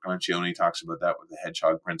 Patrick Lencioni talks about that with the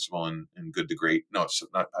hedgehog principle and Good to Great. No, it's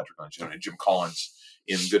not Patrick Lencioni, Jim Collins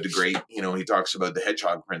in Good to Great. He talks about the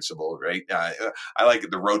hedgehog principle, right? I like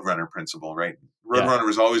the Roadrunner principle, right? Roadrunner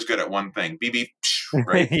was always good at one thing. BB,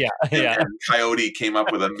 right? Yeah. And Coyote came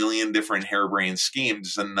up with a million different harebrained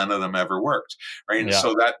schemes, and none of them ever worked, right? And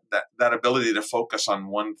so that ability to focus on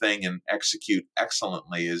one thing and execute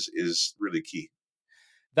excellently is really key.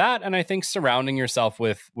 That, and I think surrounding yourself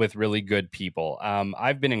with really good people.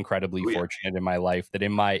 I've been incredibly fortunate in my life that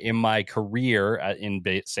in my career in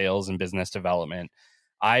sales and business development,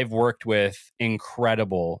 I've worked with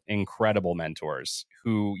incredible mentors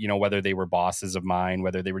who, whether they were bosses of mine,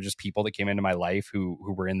 whether they were just people that came into my life who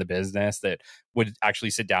were in the business, that would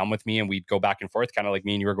actually sit down with me and we'd go back and forth, kind of like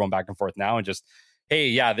me and you were going back and forth now, and just, hey,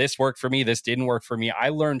 yeah, this worked for me, this didn't work for me. I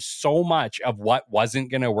learned so much of what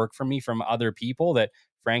wasn't going to work for me from other people that,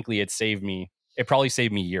 frankly, it probably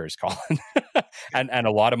saved me years, Colin, and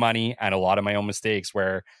a lot of money and a lot of my own mistakes,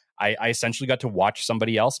 where I essentially got to watch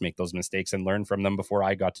somebody else make those mistakes and learn from them before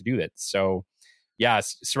I got to do it. So,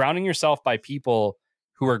 surrounding yourself by people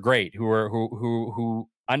who are great, who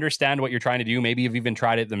understand what you're trying to do, maybe have even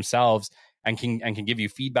tried it themselves, and can give you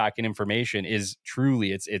feedback and information, is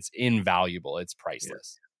truly it's invaluable. It's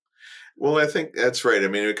priceless. Yeah. Well, I think that's right. I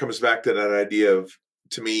mean, it comes back to that idea of,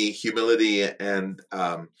 to me, humility and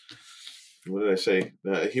what did I say?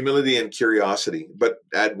 Humility and curiosity. But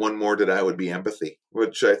add one more to that would be empathy,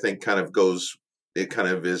 which I think kind of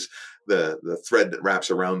is the thread that wraps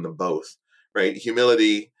around them both, right?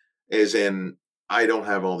 Humility is in, I don't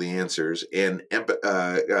have all the answers, and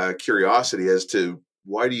curiosity as to,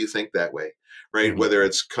 why do you think that way, right? Mm-hmm. Whether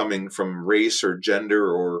it's coming from race or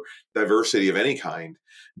gender or diversity of any kind,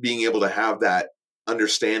 being able to have that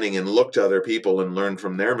understanding and look to other people and learn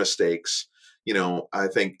from their mistakes. I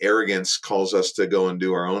think arrogance calls us to go and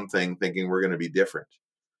do our own thing, thinking we're going to be different,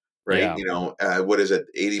 right? Yeah. What is it?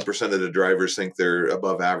 80% of the drivers think they're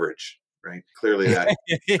above average, right? Clearly that's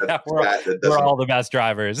Yeah, a stat that we're doesn't, all the best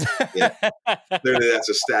drivers. yeah, clearly that's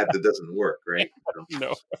a stat that doesn't work, right? So,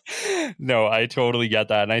 No, no, I totally get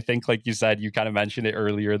that. And I think, like you said, you kind of mentioned it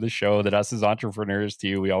earlier in the show that us as entrepreneurs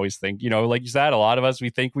too, we always think, like you said, a lot of us, we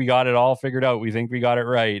think we got it all figured out. We think we got it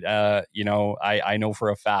right. I know for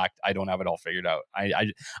a fact, I don't have it all figured out.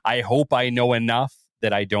 I hope I know enough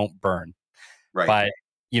that I don't burn, right. but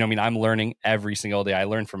I'm learning every single day. I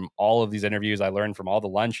learn from all of these interviews. I learn from all the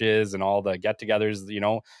lunches and all the get-togethers.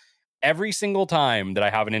 Every single time that I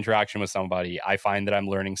have an interaction with somebody, I find that I'm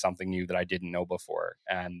learning something new that I didn't know before.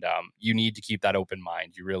 And you need to keep that open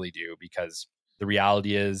mind. You really do, because the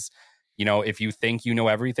reality is, if you think you know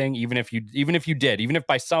everything, even if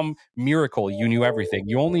by some miracle you knew everything,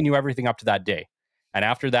 you only knew everything up to that day. And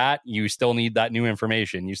after that, you still need that new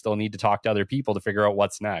information. You still need to talk to other people to figure out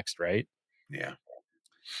what's next, right? Yeah.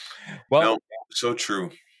 Well, no, so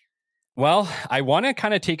true. Well, I want to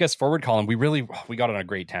kind of take us forward, Colin. We got on a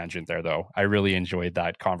great tangent there, though. I really enjoyed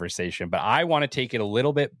that conversation, but I want to take it a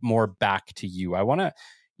little bit more back to you. I want to,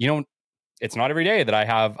 it's not every day that I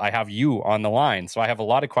have you on the line, so I have a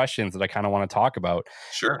lot of questions that I kind of want to talk about.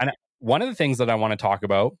 Sure. And one of the things that I want to talk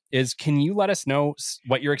about is, can you let us know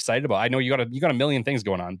what you're excited about? I know you got a million things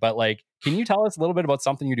going on, but can you tell us a little bit about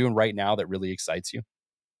something you're doing right now that really excites you?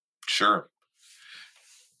 Sure.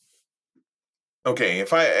 Okay,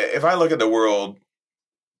 if I look at the world,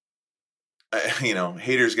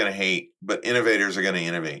 haters going to hate, but innovators are going to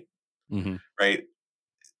innovate, right?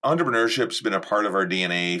 Entrepreneurship's been a part of our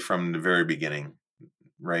DNA from the very beginning,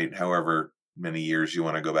 right? However many years you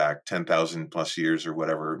want to go back, 10,000 plus years or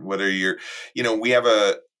whatever, whether you're, we have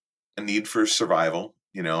a need for survival,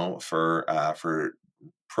 for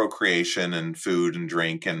procreation and food and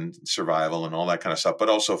drink and survival and all that kind of stuff, but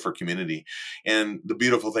also for community. And the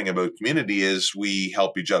beautiful thing about community is we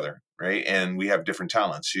help each other, right? And we have different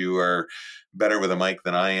talents. You are better with a mic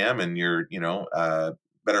than I am, and you're,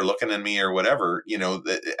 better looking than me or whatever.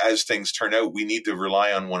 As things turn out, we need to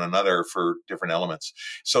rely on one another for different elements.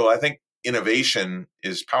 So I think innovation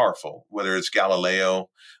is powerful, whether it's Galileo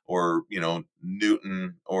or,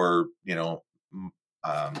 Newton or,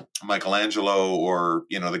 Michelangelo or,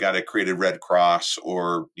 the guy that created Red Cross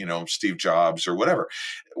or, Steve Jobs or whatever.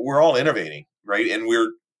 We're all innovating, right?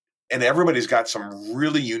 And everybody's got some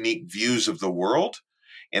really unique views of the world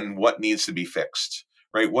and what needs to be fixed,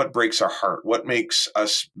 right? What breaks our heart? What makes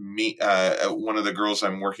us one of the girls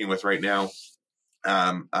I'm working with right now,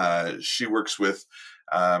 she works with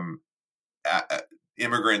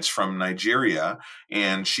immigrants from Nigeria,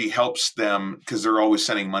 and she helps them because they're always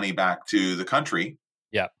sending money back to the country.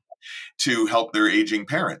 Yeah. To help their aging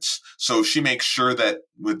parents. So she makes sure that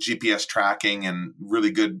with GPS tracking and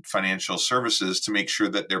really good financial services to make sure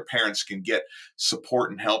that their parents can get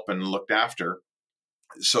support and help and looked after.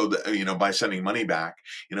 So that, by sending money back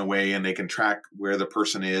in a way, and they can track where the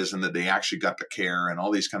person is and that they actually got the care and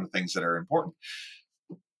all these kind of things that are important.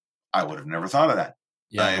 I would have never thought of that.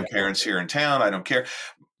 Yeah. I have parents here in town. I don't care.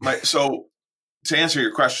 So to answer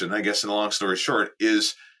your question, I guess in a long story short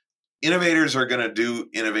is, innovators are going to do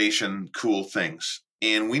innovation, cool things,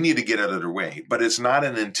 and we need to get out of their way. But it's not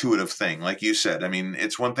an intuitive thing. Like you said, I mean,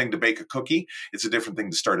 it's one thing to bake a cookie. It's a different thing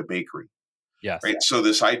to start a bakery. Yes. Right. So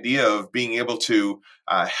this idea of being able to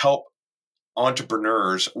help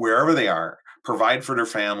entrepreneurs wherever they are, provide for their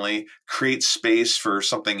family, create space for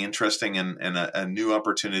something interesting and a new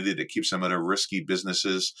opportunity that keeps them out of risky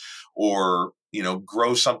businesses, or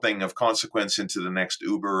grow something of consequence into the next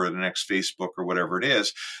Uber or the next Facebook or whatever it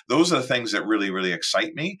is. Those are the things that really, really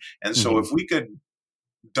excite me. And so if we could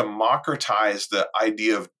democratize the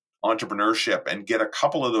idea of entrepreneurship and get a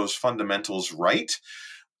couple of those fundamentals right,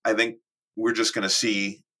 I think we're just going to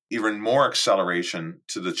see even more acceleration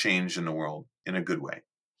to the change in the world in a good way.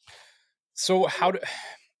 So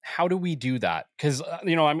how do we do that? Because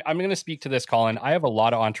I'm going to speak to this, Colin. I have a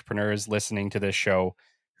lot of entrepreneurs listening to this show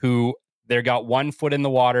who they've got one foot in the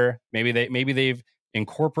water. Maybe they've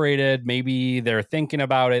incorporated. Maybe they're thinking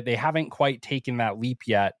about it. They haven't quite taken that leap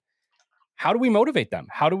yet. How do we motivate them?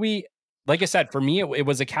 How do we? Like I said, for me, it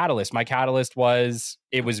was a catalyst. My catalyst was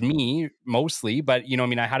me mostly, but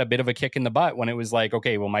I had a bit of a kick in the butt when it was like,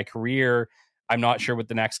 okay, well, my career, I'm not sure what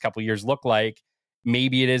the next couple of years look like.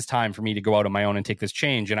 Maybe it is time for me to go out on my own and take this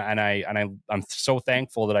change. And I'm so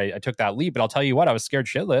thankful that I took that leap. But I'll tell you what, I was scared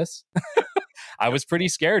shitless. I was pretty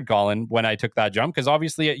scared, Colin, when I took that jump, because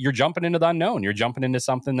obviously you're jumping into the unknown. You're jumping into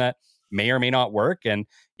something that may or may not work. And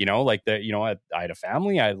I had a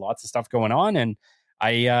family, I had lots of stuff going on, and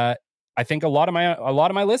I think a lot of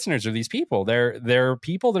my listeners are these people. They're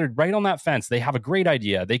people that are right on that fence. They have a great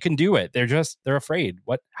idea. They can do it. They're afraid.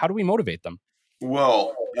 How do we motivate them?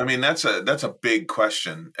 Well, I mean, that's a big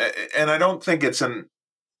question. And I don't think it's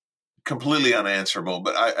completely unanswerable,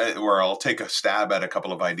 but where I'll take a stab at a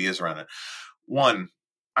couple of ideas around it. One,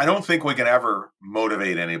 I don't think we can ever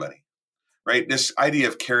motivate anybody, right? This idea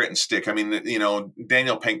of carrot and stick. I mean,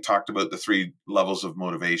 Daniel Pink talked about the 3 levels of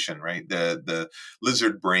motivation, right? The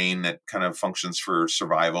lizard brain that kind of functions for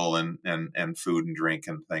survival and food and drink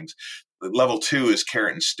and things. Level 2 is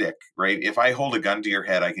carrot and stick, right? If I hold a gun to your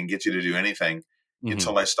head, I can get you to do anything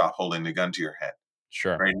until I stop holding the gun to your head.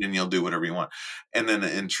 Sure. Right. And then you'll do whatever you want. And then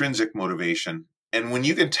the intrinsic motivation. And when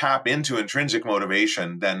you can tap into intrinsic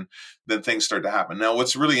motivation, then things start to happen. Now,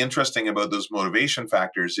 what's really interesting about those motivation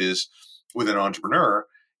factors is with an entrepreneur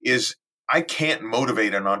is I can't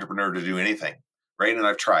motivate an entrepreneur to do anything. Right. And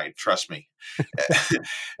I've tried, trust me.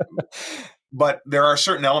 But there are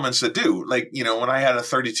certain elements that do. Like, when I had a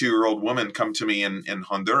 32-year-old woman come to me in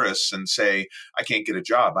Honduras and say, I can't get a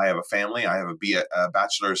job. I have a family. I have a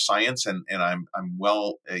Bachelor of Science and I'm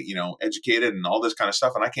well, educated and all this kind of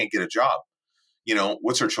stuff. And I can't get a job.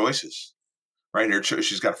 What's her choices? Right.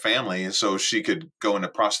 She's got a family. And so she could go into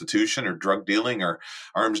prostitution or drug dealing or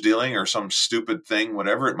arms dealing or some stupid thing,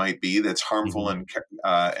 whatever it might be, that's harmful and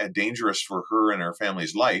dangerous for her and her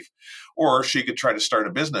family's life. Or she could try to start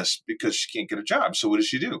a business because she can't get a job. So what does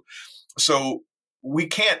she do? So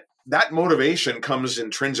that motivation comes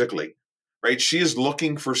intrinsically, right? She is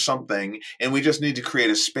looking for something and we just need to create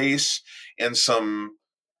a space and some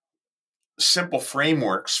simple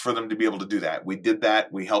frameworks for them to be able to do that. We did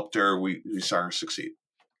that. We helped her. We saw her succeed.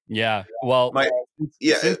 Yeah. Well,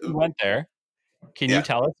 since we went there, can you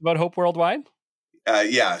tell us about Hope Worldwide?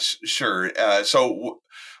 Sure. So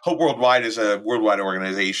Hope Worldwide is a worldwide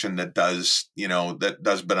organization that does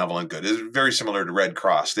benevolent good. It's very similar to Red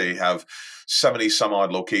Cross. They have 70 some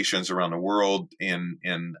odd locations around the world in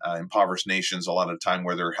impoverished nations, a lot of the time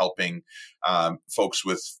where they're helping folks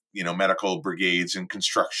with, medical brigades and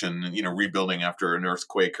construction, rebuilding after an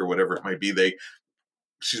earthquake or whatever it might be. They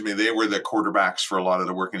were the quarterbacks for a lot of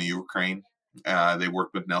the work in the Ukraine. They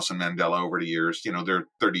worked with Nelson Mandela over the years. They're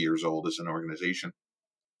 30 years old as an organization.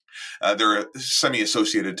 They're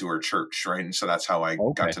semi-associated to our church, right? And so that's how I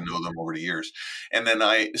got to know them over the years. And then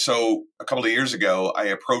so a couple of years ago, I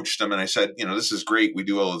approached them and I said, this is great. We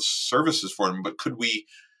do all the services for them, but could we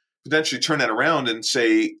potentially turn that around and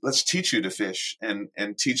say, let's teach you to fish and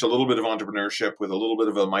teach a little bit of entrepreneurship with a little bit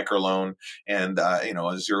of a microloan and,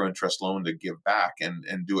 a zero interest loan to give back and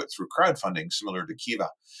do it through crowdfunding, similar to Kiva.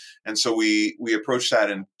 And so we approached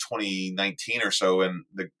that in 2019 or so, and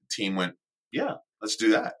the team went, yeah, let's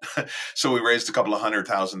do that. So we raised a couple of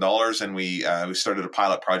 $100,000 and we started a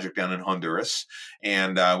pilot project down in Honduras,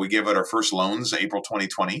 and we gave out our first loans April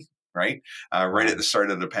 2020. Right at the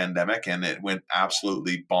start of the pandemic, and it went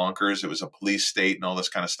absolutely bonkers. It was a police state and all this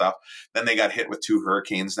kind of stuff. Then they got hit with 2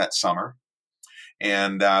 hurricanes that summer.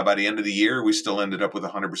 And by the end of the year, we still ended up with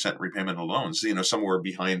 100% repayment of loans. Some were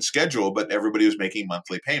behind schedule, but everybody was making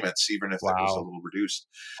monthly payments, even if that was a little reduced.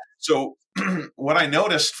 So what I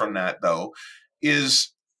noticed from that, though,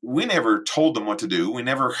 is we never told them what to do. We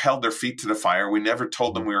never held their feet to the fire. We never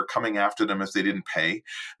told them we were coming after them if they didn't pay.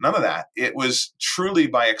 None of that. It was truly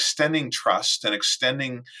by extending trust and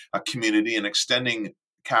extending a community and extending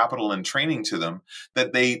capital and training to them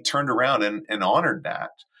that they turned around and honored that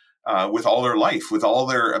with all their life, with all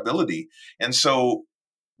their ability. And so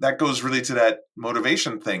that goes really to that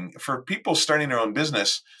motivation thing. For people starting their own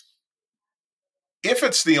business, if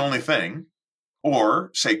it's the only thing, or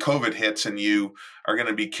say COVID hits and you are going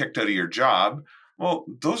to be kicked out of your job, well,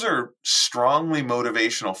 those are strongly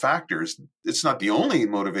motivational factors. It's not the only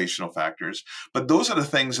motivational factors, but those are the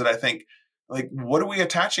things that I think, like, what are we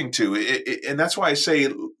attaching to? And that's why I say,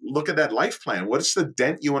 look at that life plan. What's the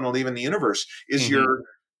dent you want to leave in the universe? Is your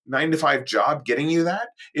 9-to-5 job getting you that?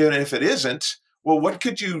 And if it isn't, well, what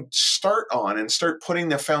could you start on and start putting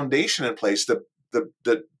the foundation in place, the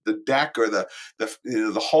deck or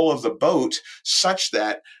the hull of the boat, such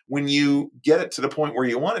that when you get it to the point where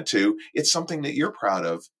you want it to, it's something that you're proud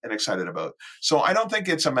of and excited about. So I don't think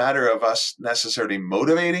it's a matter of us necessarily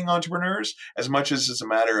motivating entrepreneurs as much as it's a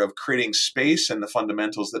matter of creating space and the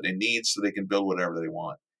fundamentals that they need so they can build whatever they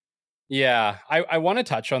want. Yeah, I want to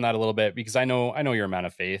touch on that a little bit because I know you're a man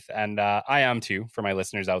of faith, and I am too, for my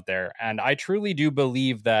listeners out there. And I truly do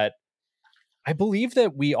believe that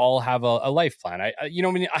we all have a life plan. I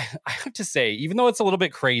have to say, even though it's a little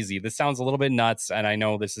bit crazy, this sounds a little bit nuts, and I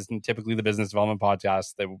know this isn't typically the business development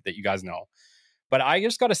podcast that you guys know, but I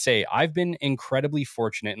just got to say, I've been incredibly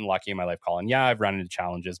fortunate and lucky in my life, Colin. Yeah, I've run into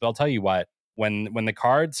challenges, but I'll tell you what, when the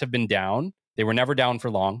cards have been down, they were never down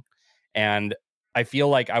for long. And I feel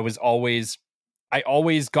like I always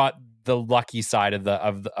got the lucky side of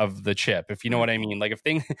the chip, if you know what I mean. Like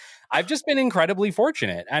I've just been incredibly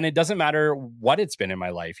fortunate, and it doesn't matter what it's been in my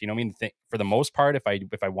life. You know what I mean? For the most part, if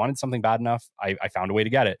I wanted something bad enough, I found a way to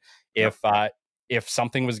get it. If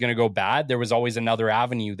something was going to go bad, there was always another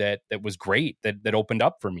avenue that was great that opened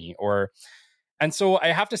up for me. And so I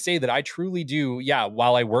have to say that I truly do. Yeah,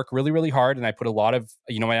 while I work really, really hard and I put a lot of,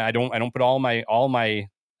 I don't put all my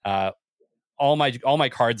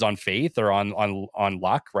cards on faith or on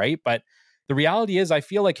luck, right? But the reality is, I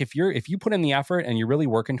feel like if you put in the effort and you're really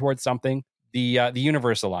working towards something, the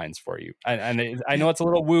universe aligns for you. I know it's a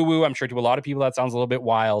little woo woo. I'm sure to a lot of people that sounds a little bit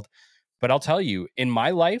wild, but I'll tell you, in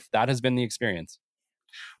my life, that has been the experience.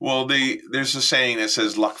 Well, there's a saying that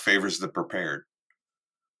says luck favors the prepared,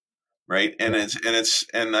 right? And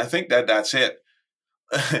and I think that's it.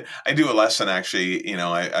 I do a lesson actually.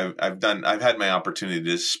 I've had my opportunity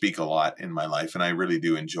to speak a lot in my life, and I really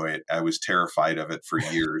do enjoy it. I was terrified of it for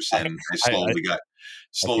years, and I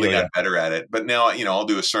slowly got better at it. But now, I'll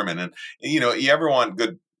do a sermon, and you ever want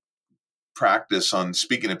good practice on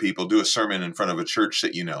speaking to people, do a sermon in front of a church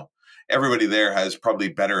that everybody there has probably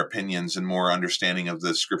better opinions and more understanding of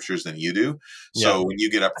the scriptures than you do. So when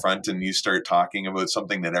you get up front and you start talking about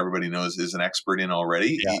something that everybody knows is an expert in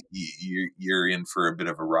already, you're in for a bit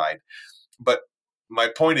of a ride. But my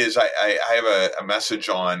point is, I have a message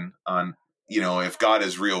on if God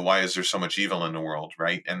is real, why is there so much evil in the world,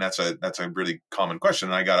 right? And that's a really common question.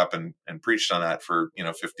 And I got up and preached on that for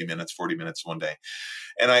 50 minutes, 40 minutes one day,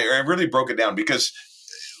 and I really broke it down because,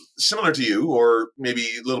 similar to you, or maybe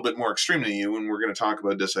a little bit more extreme than you, and we're going to talk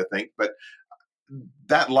about this, I think, but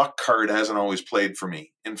that luck card hasn't always played for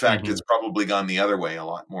me. In fact, it's probably gone the other way a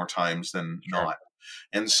lot more times than not.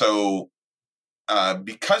 And so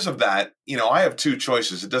because of that, I have two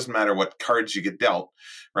choices. It doesn't matter what cards you get dealt,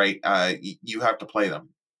 right? You have to play them.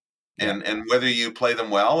 And whether you play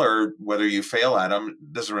them well or whether you fail at them,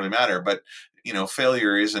 doesn't really matter. But,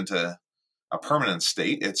 failure isn't a permanent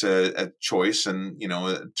state. It's a choice, and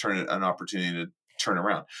an opportunity to turn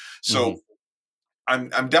around. So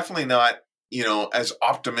I'm definitely not as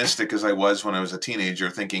optimistic as I was when I was a teenager,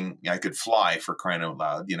 thinking I could fly, for crying out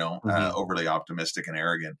loud. Overly optimistic and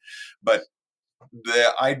arrogant. But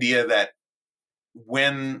the idea that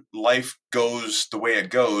when life goes the way it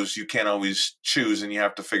goes, you can't always choose, and you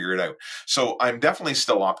have to figure it out. So I'm definitely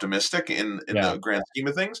still optimistic in the grand scheme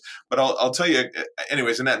of things. But I'll tell you,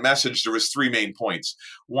 anyways, in that message, there was 3 main points.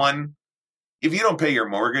 One, if you don't pay your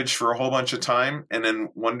mortgage for a whole bunch of time and then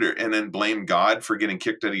blame God for getting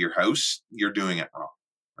kicked out of your house, you're doing it wrong,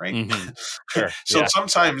 right? Sure. So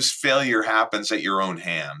sometimes failure happens at your own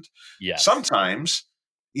hand. Yes. Sometimes,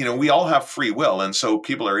 we all have free will. And so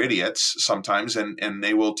people are idiots sometimes, and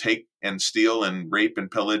they will take and steal and rape and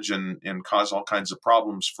pillage and cause all kinds of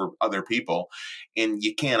problems for other people. And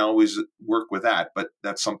you can't always work with that, but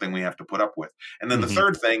that's something we have to put up with. And then the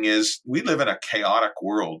third thing is, we live in a chaotic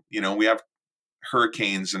world. We have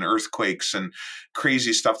hurricanes and earthquakes and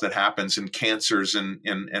crazy stuff that happens, and cancers and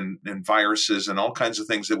viruses and all kinds of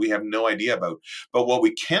things that we have no idea about. But what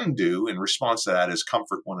we can do in response to that is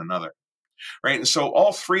comfort one another. Right. And so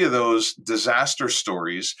all 3 of those disaster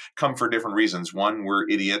stories come for different reasons. 1, we're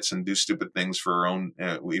idiots and do stupid things for our own,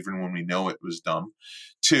 even when we know it was dumb.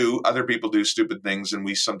 2, other people do stupid things and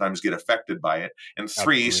we sometimes get affected by it. And 3,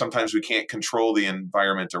 Absolutely. Sometimes we can't control the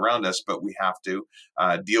environment around us, but we have to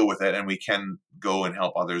deal with it, and we can go and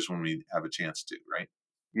help others when we have a chance to. Right.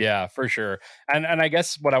 Yeah, for sure. And I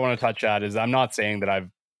guess what I want to touch at is, I'm not saying that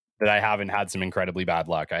I haven't had some incredibly bad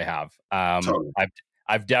luck. I have. Totally.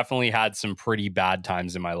 I've definitely had some pretty bad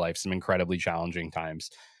times in my life, some incredibly challenging times.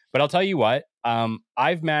 But I'll tell you what,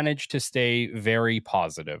 I've managed to stay very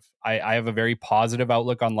positive. I have a very positive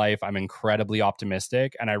outlook on life. I'm incredibly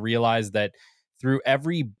optimistic. And I realize that through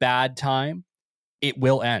every bad time, it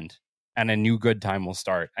will end and a new good time will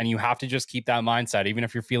start. And you have to just keep that mindset, even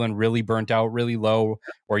if you're feeling really burnt out, really low,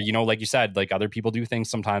 or, like you said, like other people do things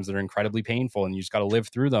sometimes that are incredibly painful and you just got to live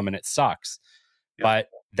through them and it sucks. Yeah. But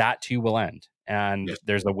that too will end. And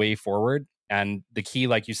there's a way forward. And the key,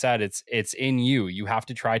 like you said, it's in you. You have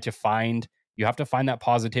to find that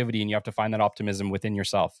positivity, and you have to find that optimism within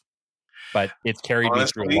yourself. But it's carried me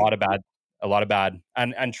through a lot of bad.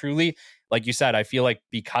 And truly, like you said, I feel like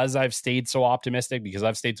because I've stayed so optimistic, because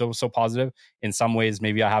I've stayed so positive, in some ways,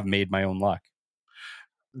 maybe I have made my own luck.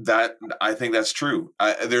 That, I think that's true.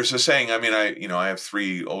 There's a saying, I have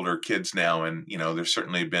 3 older kids now, and, there's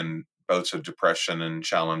certainly been bouts of depression and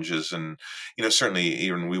challenges. And, certainly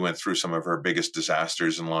even we went through some of our biggest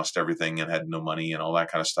disasters and lost everything and had no money and all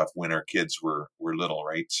that kind of stuff when our kids were little.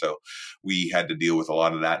 Right. So we had to deal with a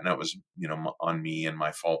lot of that, and that was, on me and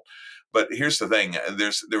my fault. But here's the thing.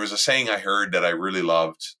 There was a saying I heard that I really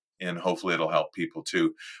loved, and hopefully it'll help people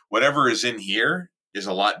too. Whatever is in here is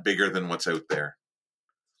a lot bigger than what's out there.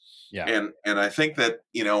 Yeah. And I think that,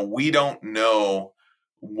 we don't know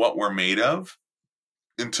what we're made of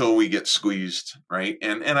until we get squeezed, right?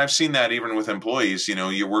 And I've seen that even with employees.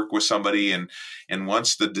 You work with somebody, and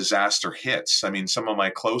once the disaster hits, I mean, some of my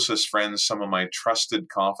closest friends, some of my trusted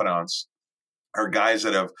confidants are guys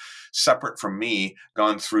that have, separate from me,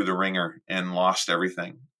 gone through the ringer and lost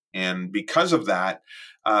everything. And because of that,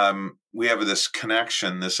 we have this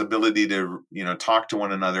connection, this ability to, talk to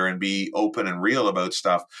one another and be open and real about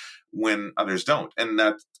stuff when others don't. And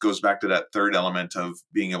that goes back to that third element of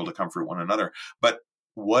being able to comfort one another. But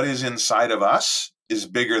what is inside of us is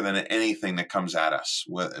bigger than anything that comes at us,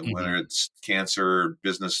 whether it's cancer,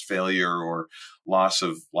 business failure, or loss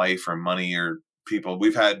of life or money or people.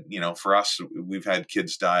 We've had, for us, we've had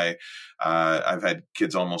kids die. I've had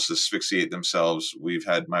kids almost asphyxiate themselves.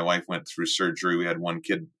 My wife went through surgery. We had one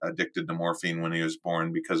kid addicted to morphine when he was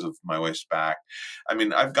born because of my wife's back. I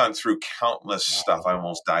mean, I've gone through countless stuff. I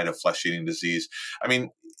almost died of flesh-eating disease. I mean,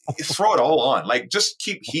 throw it all on, like just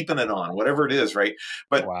keep heaping it on, whatever it is, right?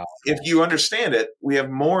 But if you understand it, we have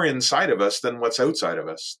more inside of us than what's outside of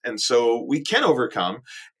us. And so we can overcome.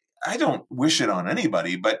 I don't wish it on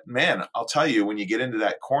anybody, but man, I'll tell you, when you get into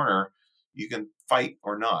that corner, you can fight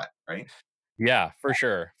or not, right? Yeah, for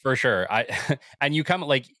sure. For sure. And you come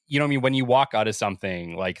like, what I mean? When you walk out of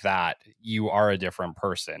something like that, you are a different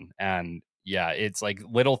person. And yeah, it's like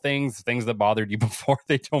little things that bothered you before,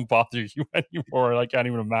 they don't bother you anymore. I can't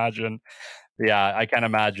even imagine. Yeah, I can't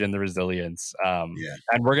imagine the resilience. And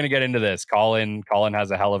we're going to get into this. Colin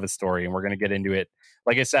has a hell of a story, and we're going to get into it.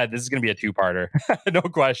 Like I said, this is going to be a two-parter, no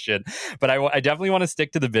question. But I definitely want to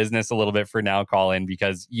stick to the business a little bit for now, Colin,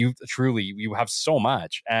 because you have so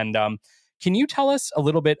much. And can you tell us a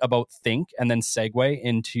little bit about Think and then segue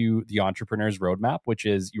into the Entrepreneur's Roadmap, which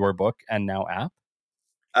is your book and now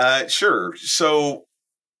app? Sure. So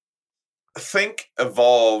Think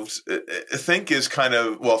evolved. Think is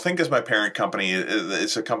Think is my parent company.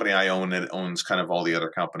 It's a company I own. It owns kind of all the other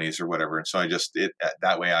companies or whatever. And so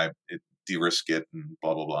that way I de-risk it and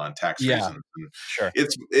blah, blah, blah, and tax reasons. And sure.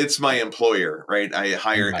 It's my employer, right? I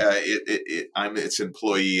hire, I'm its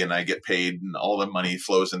employee, and I get paid, and all the money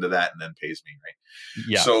flows into that and then pays me, right?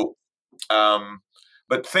 Yeah. So,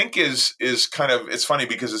 but Think is kind of, it's funny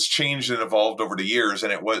because it's changed and evolved over the years.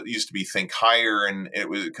 And it used to be Think Hire, and it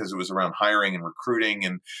was around hiring and recruiting.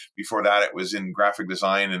 And before that, it was in graphic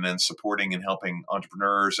design and then supporting and helping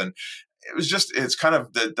entrepreneurs. And it's kind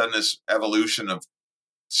of done this evolution of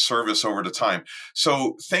service over the time.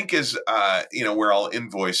 So Think is, where I'll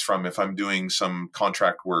invoice from if I'm doing some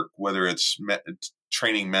contract work, whether it's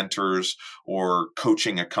training mentors or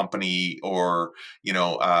coaching a company or,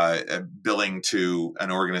 billing to an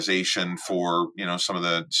organization for, some of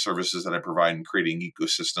the services that I provide and creating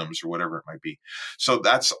ecosystems or whatever it might be. So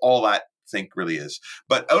that's all that Think really is.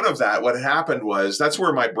 But out of that, what happened was, that's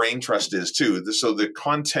where my brain trust is too. So the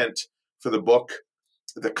content for the book,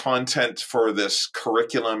 the content for this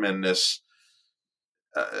curriculum and this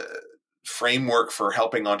framework for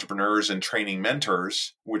helping entrepreneurs and training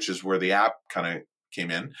mentors, which is where the app kind of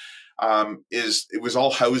came in, it was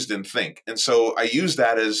all housed in Think. And so I use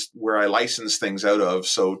that as where I license things out of.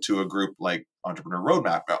 So to a group like Entrepreneur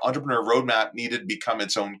Roadmap. Entrepreneur Roadmap needed to become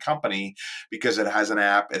its own company because it has an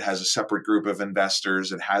app, it has a separate group of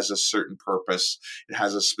investors, it has a certain purpose, it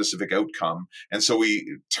has a specific outcome. And so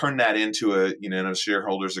we turned that into a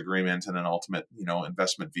shareholders agreement and an ultimate,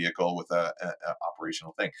 investment vehicle with a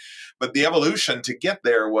operational thing. But the evolution to get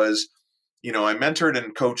there was, I mentored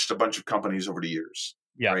and coached a bunch of companies over the years.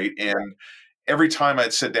 Yeah. Right. And every time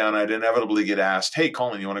I'd sit down, I'd inevitably get asked, "Hey,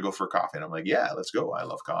 Colin, you want to go for a coffee?" And I'm like, "Yeah, let's go. I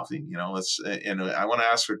love coffee. And I want to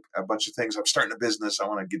ask a bunch of things. I'm starting a business. I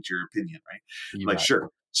want to get your opinion." Right. I'm like, sure.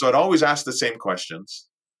 So I'd always ask the same questions.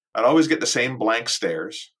 I'd always get the same blank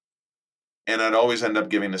stares, and I'd always end up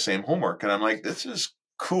giving the same homework. And I'm like, this is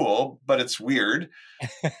cool, but it's weird.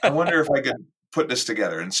 I wonder if I could put this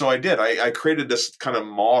together. And so I did. I created this kind of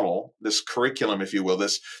model, this curriculum, if you will,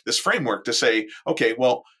 this framework to say, okay,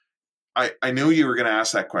 well, I knew you were going to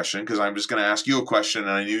ask that question because I'm just going to ask you a question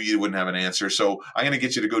and I knew you wouldn't have an answer. So I'm going to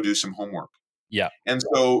get you to go do some homework. Yeah. And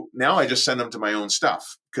so now I just send them to my own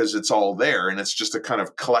stuff because it's all there. And it's just a kind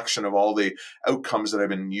of collection of all the outcomes that I've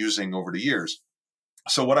been using over the years.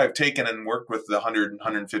 So what I've taken and worked with the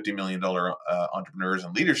 $150 million entrepreneurs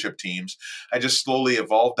and leadership teams, I just slowly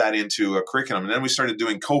evolved that into a curriculum. And then we started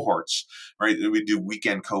doing cohorts, right? We do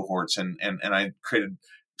weekend cohorts and I created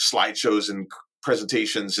slideshows and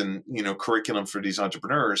presentations and, curriculum for these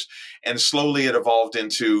entrepreneurs. And slowly it evolved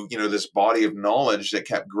into, this body of knowledge that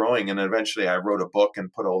kept growing. And eventually I wrote a book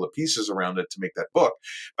and put all the pieces around it to make that book.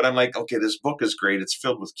 But I'm like, okay, this book is great. It's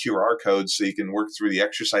filled with QR codes so you can work through the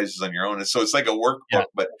exercises on your own. And so it's like a workbook,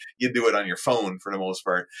 but you do it on your phone for the most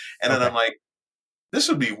part. And then I'm like, this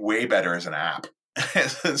would be way better as an app.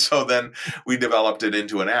 And so then we developed it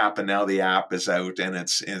into an app, and now the app is out and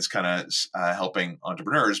it's kind of helping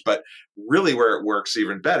entrepreneurs. But really where it works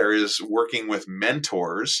even better is working with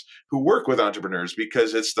mentors who work with entrepreneurs,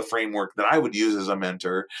 because it's the framework that I would use as a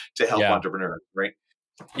mentor to help entrepreneurs, right?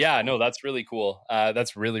 Yeah, no, that's really cool.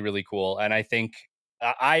 That's really, really cool. And I think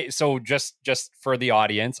so just for the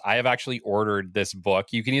audience, I have actually ordered this book.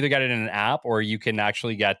 You can either get it in an app, or you can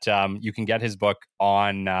actually get his book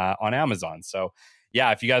on Amazon. So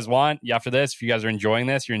yeah, if you guys want, after this, if you guys are enjoying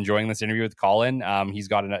this, you're enjoying this interview with Colin, he's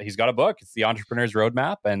got a book. It's The Entrepreneur's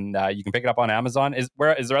Roadmap, and you can pick it up on Amazon. Is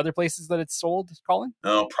there other places that it's sold, Colin?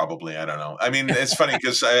 Oh, probably. I don't know. I mean, it's funny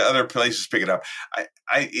because other places pick it up.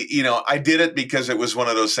 I did it because it was one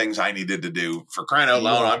of those things I needed to do. For crying out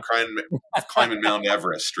loud, I'm climbing Mount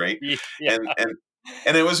Everest, right? Yeah.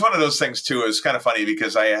 And it was one of those things too. It was kind of funny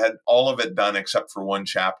because I had all of it done except for one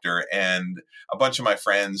chapter, and a bunch of my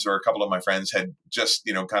friends, or a couple of my friends, had just,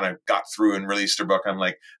 kind of got through and released their book. I'm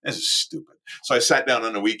like, this is stupid. So I sat down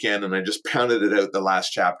on the weekend and I just pounded it out, the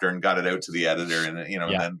last chapter, and got it out to the editor, and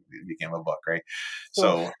and then it became a book, right?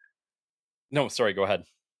 So no, sorry, go ahead.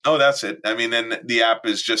 Oh, that's it. I mean, and the app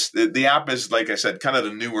is, like I said, kind of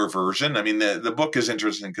the newer version. I mean, the book is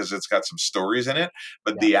interesting because it's got some stories in it,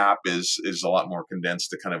 but the app is a lot more condensed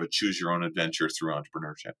to kind of a choose your own adventure through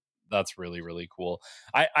entrepreneurship. That's really, really cool.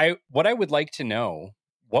 What I would like to know,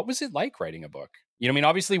 what was it like writing a book? I mean,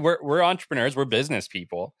 obviously we're entrepreneurs, we're business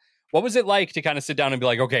people. What was it like to kind of sit down and be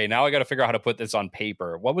like, okay, now I got to figure out how to put this on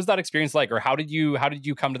paper? What was that experience like? Or how did you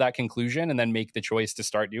come to that conclusion and then make the choice to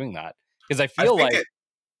start doing that? Because I feel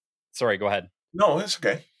sorry, go ahead. No, it's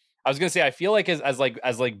okay. I was going to say, I feel like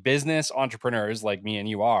as business entrepreneurs like me and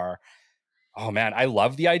you are, oh man, I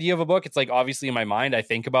love the idea of a book. It's like, obviously in my mind, I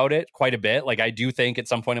think about it quite a bit. Like I do think at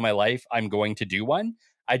some point in my life, I'm going to do one.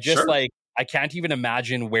 I just I can't even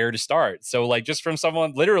imagine where to start. So like just from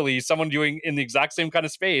someone doing in the exact same kind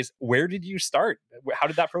of space, where did you start? How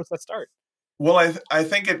did that process start? Well, I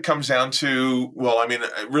think it comes down to,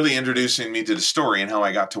 really introducing me to the story and how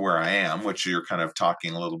I got to where I am, which you're kind of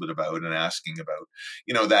talking a little bit about and asking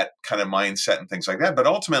about, that kind of mindset and things like that. But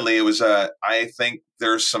ultimately it was, I think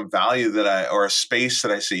there's some value or a space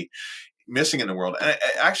that I see missing in the world. And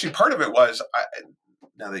actually part of it was,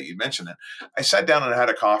 now that you mentioned it, I sat down and I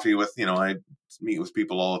had a coffee with, I meet with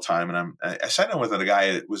people all the time. And I sat down with a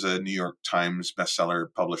guy that was a New York Times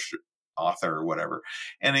bestseller publisher, author or whatever.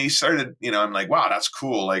 And he started, I'm like, wow, that's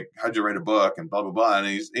cool. Like, how'd you write a book and blah, blah, blah. And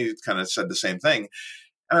he kind of said the same thing.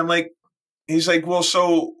 And I'm like, he's like, well,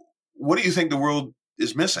 so what do you think the world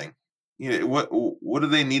is missing? What do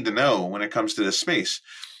they need to know when it comes to this space?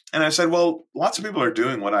 And I said, well, lots of people are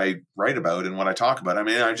doing what I write about and what I talk about. I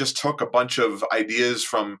mean, I just took a bunch of ideas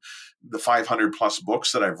from the 500 plus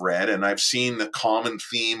books that I've read, and I've seen the common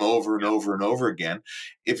theme over and over and over again.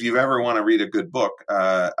 If you ever want to read a good book,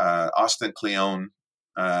 Austin Kleon,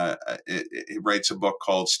 he writes a book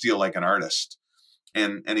called Steal Like an Artist.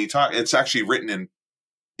 And it's actually written in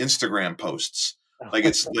Instagram posts. Like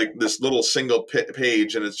it's like this little single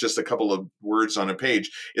page, and it's just a couple of words on a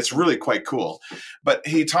page. It's really quite cool. But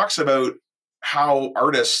he talks about how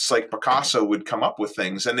artists like Picasso would come up with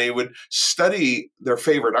things, and they would study their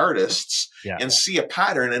favorite artists and see a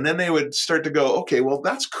pattern. And then they would start to go, okay, well,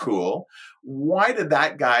 that's cool. Why did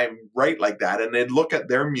that guy write like that? And they'd look at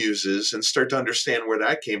their muses and start to understand where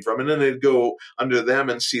that came from. And then they'd go under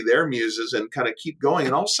them and see their muses and kind of keep going.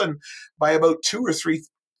 And all of a sudden, by about 2 or 3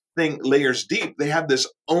 layers deep, they have this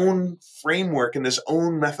own framework and this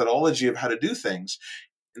own methodology of how to do things.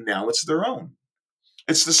 Now it's their own.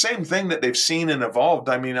 It's the same thing that they've seen and evolved.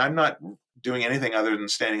 I mean, I'm not doing anything other than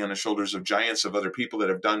standing on the shoulders of giants of other people that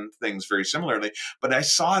have done things very similarly, but I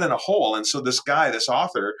saw it in a whole. And so this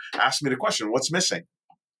author asked me the question, what's missing?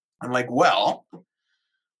 I'm like, well,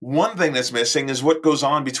 one thing that's missing is what goes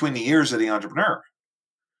on between the ears of the entrepreneur.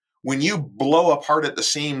 When you blow apart at the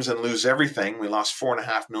seams and lose everything, we lost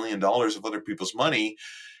 $4.5 million of other people's money.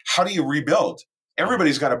 How do you rebuild?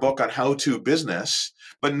 Everybody's got a book on how to business,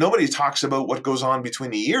 but nobody talks about what goes on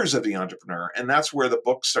between the ears of the entrepreneur. And that's where the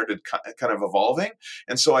book started kind of evolving.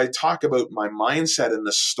 And so I talk about my mindset and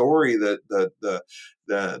the story,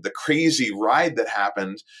 the crazy ride that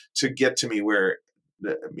happened to get to me where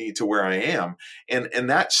me to where I am. And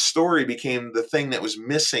that story became the thing that was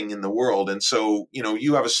missing in the world. And so,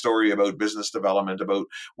 you have a story about business development, about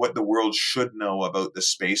what the world should know about the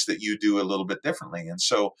space that you do a little bit differently.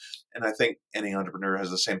 And I think any entrepreneur has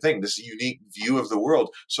the same thing, this unique view of the world.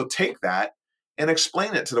 So take that and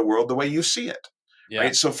explain it to the world the way you see it. Yeah.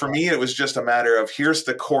 Right. So for me, it was just a matter of, here's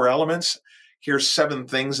the core elements. Here's 7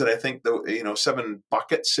 things that I think 7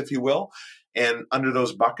 buckets, if you will. And under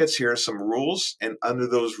those buckets, here are some rules. And under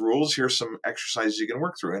those rules, here's some exercises you can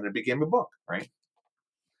work through. And it became a book, right?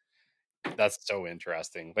 That's so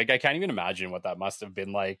interesting. Like, I can't even imagine what that must have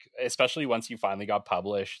been like, especially once you finally got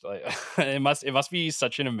published. Like, it must be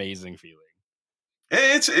such an amazing feeling.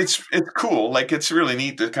 It's cool. Like, it's really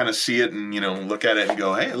neat to kind of see it and, look at it and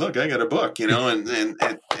go, hey, look, I got a book, and all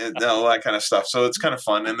that kind of stuff. So it's kind of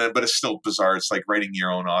fun. But it's still bizarre. It's like writing your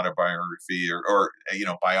own autobiography or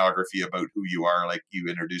biography about who you are. Like, you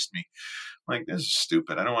introduced me. Like, this is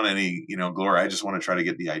stupid. I don't want any, glory. I just want to try to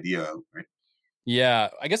get the idea out. Right. Yeah.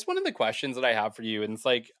 I guess one of the questions that I have for you, and it's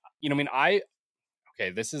like,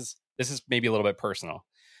 this is maybe a little bit personal.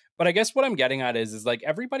 But I guess what I'm getting at is like,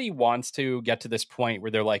 everybody wants to get to this point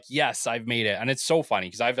where they're like, yes, I've made it. And it's so funny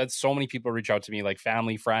because I've had so many people reach out to me, like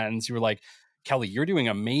family, friends, who are like, Kelly, you're doing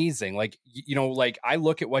amazing. Like, like, I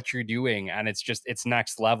look at what you're doing and it's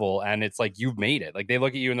next level. And it's like, you've made it. Like, they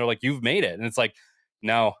look at you and they're like, you've made it. And it's like,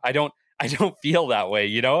 no, I don't feel that way.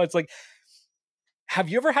 It's like, have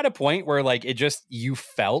you ever had a point where like, you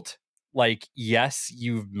felt like, yes,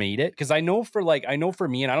 you've made it? Because I know for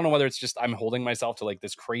me, and I don't know whether it's just I'm holding myself to like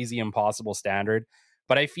this crazy impossible standard,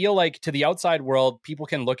 but I feel like to the outside world, people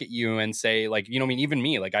can look at you and say, like, even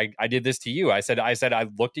me, like I did this to you. I said I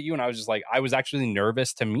looked at you and I was just like, I was actually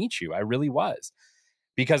nervous to meet you. I really was,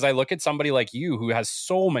 because I look at somebody like you who has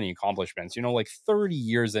so many accomplishments, like 30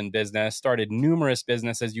 years in business, started numerous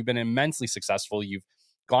businesses. You've been immensely successful. You've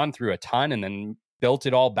gone through a ton and then built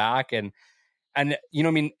it all back. And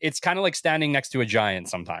it's kind of like standing next to a giant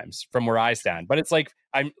sometimes from where I stand. But it's like,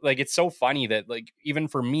 I'm like, it's so funny that like, even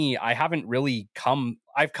for me, I've come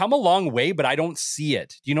a long way, but I don't see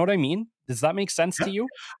it. Do you know what I mean? Does that make sense to you?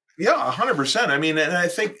 Yeah, 100%. I mean, and I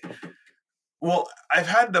think, well, I've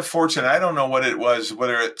had the fortune, I don't know what it was,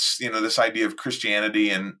 whether it's, this idea of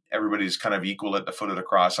Christianity and everybody's kind of equal at the foot of the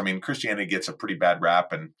cross. I mean, Christianity gets a pretty bad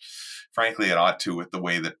rap, and frankly, it ought to, with the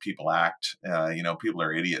way that people act. People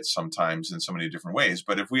are idiots sometimes in so many different ways.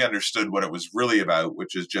 But if we understood what it was really about,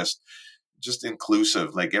 which is just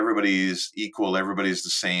inclusive, like everybody's equal, everybody's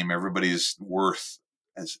the same, everybody's worth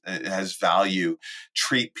has value,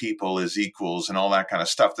 treat people as equals and all that kind of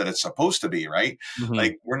stuff that it's supposed to be, right? Mm-hmm.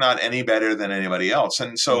 Like, we're not any better than anybody else.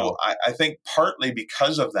 And so no. I think partly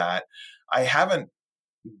because of that, I haven't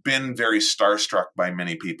been very starstruck by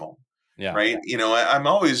many people. Yeah. Right. I'm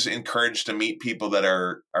always encouraged to meet people that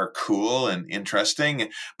are cool and interesting.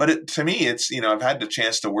 But to me, it's, I've had the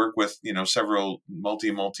chance to work with, several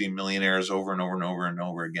multi-millionaires over and over and over and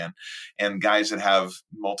over again, and guys that have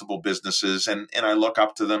multiple businesses, and I look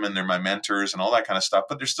up to them and they're my mentors and all that kind of stuff.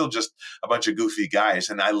 But they're still just a bunch of goofy guys.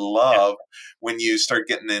 And I love when you start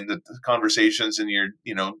getting into conversations and you're,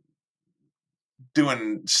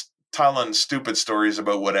 telling stupid stories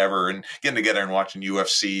about whatever and getting together and watching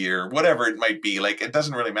UFC or whatever it might be. Like, it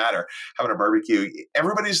doesn't really matter. Having a barbecue,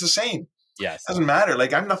 everybody's the same. Yes. It doesn't matter.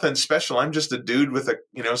 Like, I'm nothing special. I'm just a dude with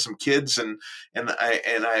some kids and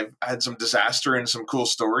I've had some disaster and some cool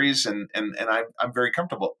stories and I'm very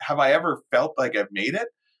comfortable. Have I ever felt like I've made it?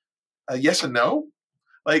 Yes and no.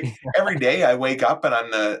 Like, every day I wake up and I'm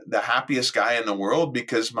the happiest guy in the world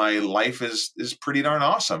because my life is pretty darn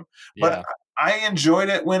awesome. Yeah. But I enjoyed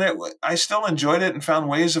it I still enjoyed it and found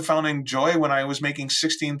ways of finding joy when I was making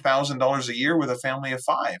 $16,000 a year with a family of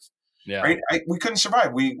 5. Yeah. Right. We couldn't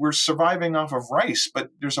survive. We were surviving off of rice, but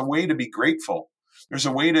there's a way to be grateful. There's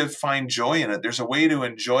a way to find joy in it. There's a way to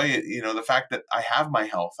enjoy it. The fact that I have my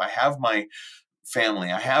health, I have my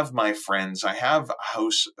family, I have my friends, I have a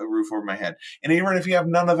house, a roof over my head. And even if you have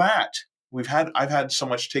none of that, I've had so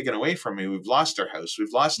much taken away from me. We've lost our house.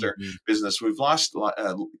 We've lost our business. We've lost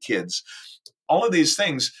kids. All of these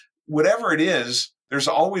things, whatever it is, there's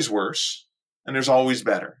always worse and there's always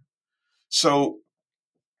better. So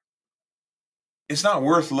it's not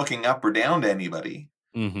worth looking up or down to anybody.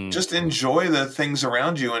 Mm-hmm. Just enjoy the things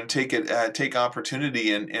around you and take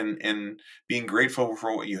opportunity and being grateful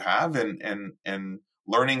for what you have and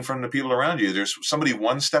learning from the people around you. There's somebody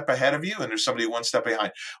one step ahead of you and there's somebody one step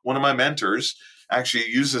behind. One of my mentors actually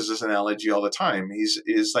uses this analogy all the time.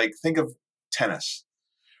 He's like, think of tennis,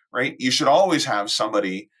 right? You should always have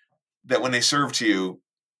somebody that when they serve to you,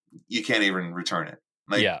 you can't even return it.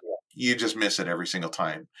 Like, you just miss it every single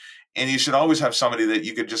time. And you should always have somebody that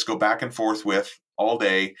you could just go back and forth with all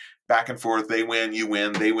day, back and forth. They win, you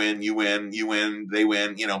win, they win, you win, you win, they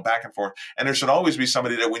win, back and forth. And there should always be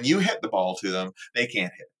somebody that when you hit the ball to them, they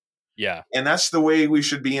can't hit. Yeah. And that's the way we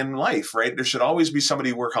should be in life, right? There should always be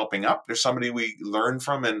somebody we're helping up. There's somebody we learn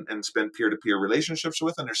from and spend peer-to-peer relationships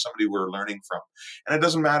with, and there's somebody we're learning from. And it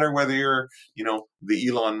doesn't matter whether you're, the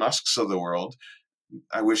Elon Musks of the world.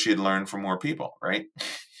 I wish you'd learn from more people, right?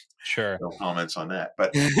 Sure. No comments on that,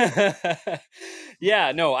 but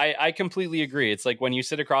yeah, no, I completely agree. It's like when you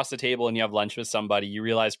sit across the table and you have lunch with somebody, you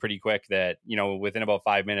realize pretty quick that, within about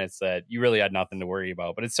 5 minutes that you really had nothing to worry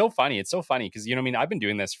about. But it's so funny. It's so funny because, I've been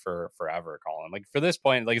doing this for forever, Colin. Like for this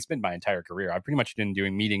point, like it's been my entire career. I've pretty much been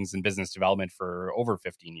doing meetings and business development for over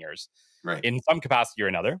 15 years, right, in some capacity or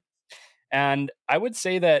another. And I would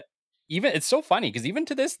say that it's so funny because even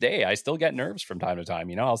to this day, I still get nerves from time to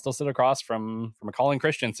time. I'll still sit across from a Colin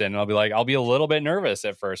Christensen and I'll be a little bit nervous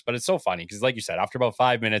at first, but it's so funny because like you said, after about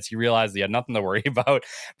 5 minutes, you realize you had nothing to worry about,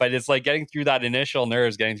 but it's like getting through that initial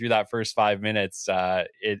nerves, getting through that first 5 minutes.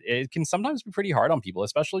 It can sometimes be pretty hard on people,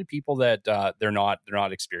 especially people that they're not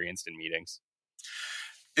experienced in meetings.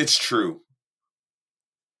 It's true.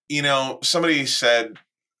 Somebody said,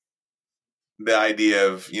 the idea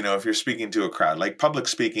of, if you're speaking to a crowd, like public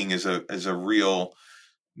speaking is a real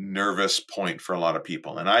nervous point for a lot of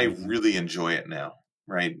people. And I really enjoy it now.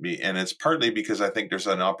 Right. And it's partly because I think there's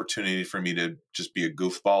an opportunity for me to just be a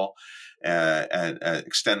goofball and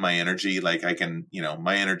extend my energy. Like I can,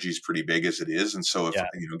 my energy is pretty big as it is. And so if,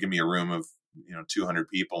 give me a room of, 200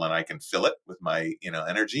 people and I can fill it with my,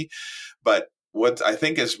 energy. But what I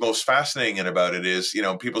think is most fascinating about it is,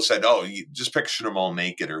 people said, oh, you just picture them all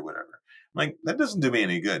naked or whatever. Like that doesn't do me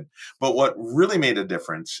any good. But what really made a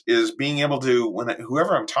difference is being able to,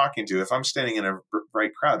 whoever I'm talking to, if I'm standing in a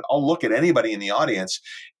bright crowd, I'll look at anybody in the audience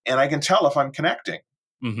and I can tell if I'm connecting.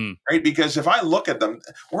 Mm-hmm. Right. Because if I look at them,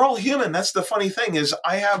 we're all human. That's the funny thing is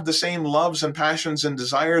I have the same loves and passions and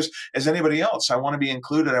desires as anybody else. I want to be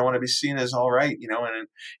included. I want to be seen as all right,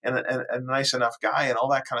 and a nice enough guy and all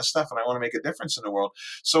that kind of stuff. And I want to make a difference in the world.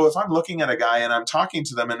 So if I'm looking at a guy and I'm talking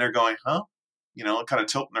to them and they're going, huh? Kind of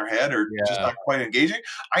tilting their head or just not quite engaging,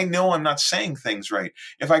 I know I'm not saying things right.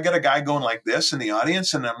 If I get a guy going like this in the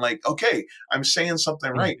audience and I'm like, okay, I'm saying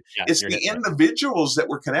something right. It's the individuals that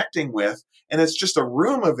we're connecting with, and it's just a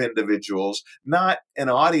room of individuals, not an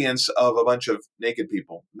audience of a bunch of naked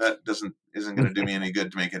people. That isn't going to do me any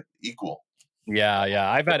good to make it equal. Yeah.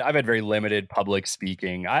 I've had very limited public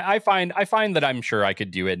speaking. I find that I'm sure I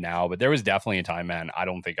could do it now, but there was definitely a time, man, I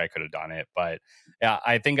don't think I could have done it. But yeah,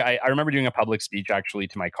 I think I remember doing a public speech actually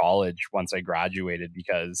to my college once I graduated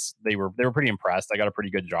because they were pretty impressed. I got a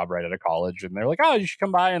pretty good job right out of college, and they're like, "Oh, you should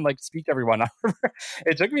come by and like speak to everyone."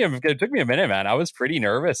 It took me a minute, man. I was pretty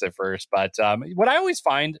nervous at first, but what I always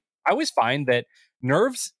find that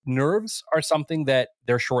nerves are something that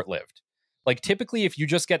they're short-lived. Like typically, if you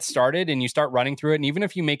just get started and you start running through it, and even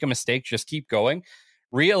if you make a mistake, just keep going.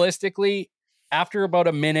 Realistically, after about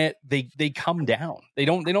a minute, they come down. They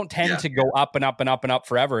don't tend to go up and up and up and up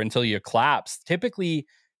forever until you collapse. Typically,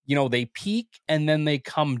 they peak and then they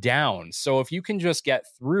come down. So if you can just get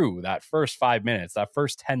through that first 5 minutes, that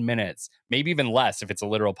first 10 minutes, maybe even less if it's a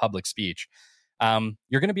literal public speech,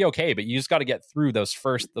 you're going to be okay. But you just got to get through those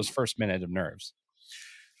first minute of nerves.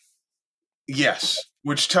 Yes,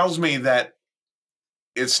 which tells me that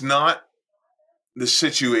it's not the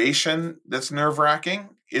situation that's nerve-wracking.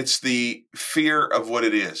 It's the fear of what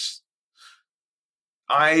it is.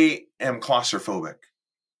 I am claustrophobic,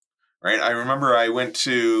 right? I remember I went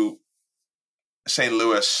to St.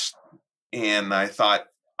 Louis and I thought,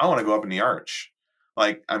 I want to go up in the arch.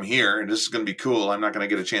 Like, I'm here and this is going to be cool. I'm not going to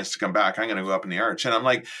get a chance to come back. I'm going to go up in the arch. And I'm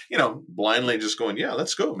like, blindly just going, yeah,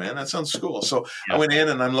 let's go, man. That sounds cool. So I went in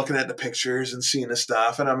and I'm looking at the pictures and seeing the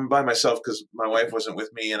stuff. And I'm by myself because my wife wasn't with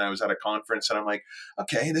me and I was at a conference. And I'm like,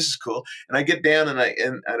 okay, this is cool. And I get down and I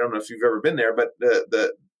don't know if you've ever been there, but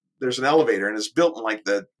there's an elevator and it's built in like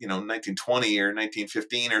the 1920 or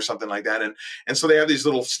 1915 or something like that. And so they have these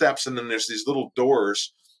little steps and then there's these little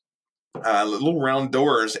doors. Little round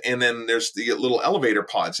doors, and then there's the little elevator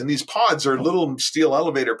pods, and these pods are little steel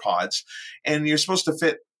elevator pods, and you're supposed to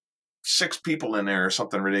fit 6 people in there or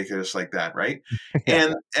something ridiculous like that, right?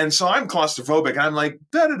 And so I'm claustrophobic, and I'm like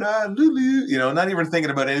da da da lulu, not even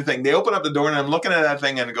thinking about anything. They open up the door, and I'm looking at that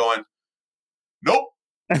thing and going, nope.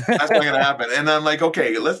 That's not going to happen. And I'm like,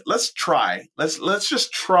 okay, let's try. Let's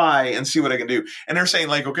just try and see what I can do. And they're saying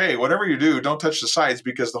like, okay, whatever you do, don't touch the sides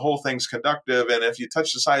because the whole thing's conductive. And if you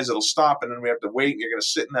touch the sides, it'll stop. And then we have to wait and you're going to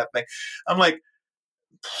sit in that thing. I'm like,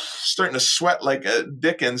 starting to sweat like a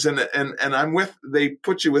Dickens. And they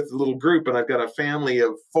put you with a little group, and I've got a family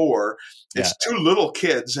of 4. Yeah. It's 2 little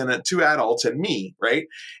kids and 2 adults and me. Right.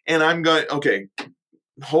 And I'm going, okay,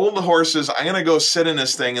 hold the horses. I'm going to go sit in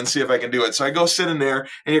this thing and see if I can do it. So I go sit in there,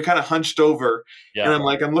 and you're kind of hunched over. Yeah. And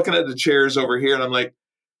I'm looking at the chairs over here, and I'm like,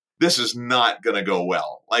 this is not going to go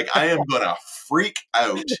well. Like, I am going to freak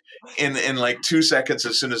out in like 2 seconds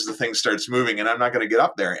as soon as the thing starts moving, and I'm not going to get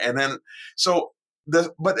up there. And then,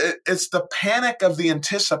 it's the panic of the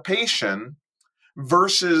anticipation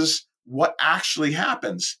versus what actually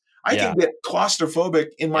happens. I can get claustrophobic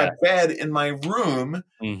in my bed, in my room,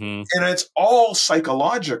 and it's all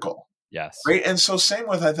psychological. Yes. Right. And so same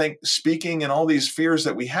with, I think, speaking and all these fears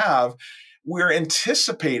that we have, we're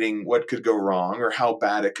anticipating what could go wrong or how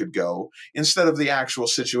bad it could go instead of the actual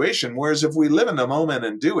situation. Whereas if we live in the moment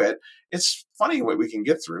and do it, it's funny what we can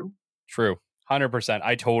get through. True. 100%.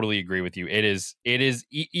 I totally agree with you. It is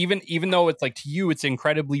even though it's like, to you, it's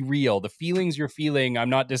incredibly real. The feelings you're feeling, I'm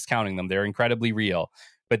not discounting them. They're incredibly real,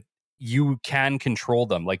 but you can control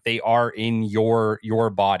them. Like, they are in your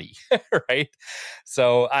body. Right.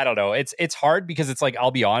 So I don't know. It's hard because it's like, I'll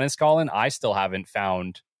be honest, Colin, I still haven't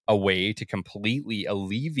found a way to completely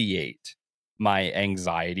alleviate my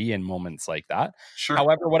anxiety in moments like that. Sure.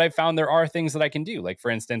 However, what I've found, there are things that I can do. Like,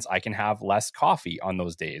 for instance, I can have less coffee on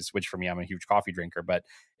those days, which for me, I'm a huge coffee drinker. But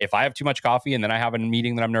if I have too much coffee and then I have a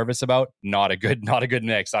meeting that I'm nervous about, not a good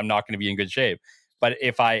mix. I'm not going to be in good shape. But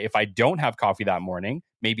if I don't have coffee that morning,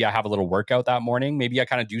 maybe I have a little workout that morning. Maybe I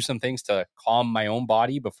kind of do some things to calm my own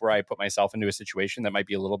body before I put myself into a situation that might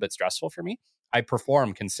be a little bit stressful for me. I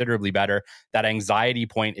perform considerably better. That anxiety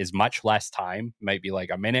point is much less time. It might be like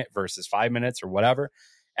a minute versus 5 minutes or whatever.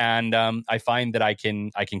 And I find that I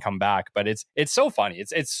can come back. But it's so funny.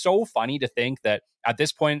 It's so funny to think that at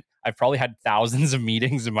this point, I've probably had thousands of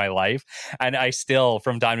meetings in my life, and I still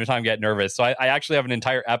from time to time get nervous. So I actually have an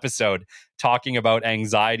entire episode talking about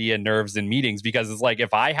anxiety and nerves in meetings, because it's like,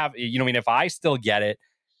 if I have, if I still get it,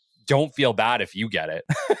 don't feel bad if you get it.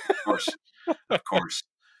 Of course.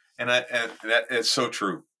 And that it's so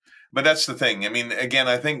true. But that's the thing. I mean, again,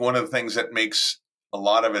 I think one of the things that makes a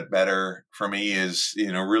lot of it better for me is,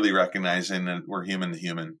 really recognizing that we're human to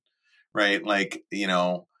human, right? Like,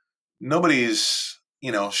 nobody's,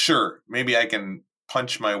 sure, maybe I can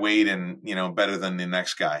punch my weight in, better than the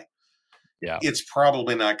next guy. Yeah. It's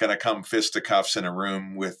probably not going to come fisticuffs in a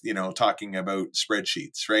room with, talking about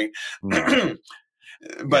spreadsheets, right? No.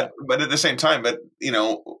 But at the same time,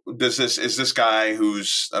 is this guy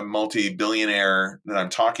who's a multi-billionaire that I'm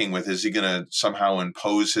talking with, is he going to somehow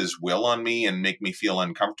impose his will on me and make me feel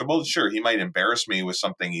uncomfortable? Sure, he might embarrass me with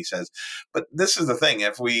something he says, but this is the thing: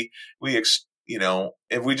 if we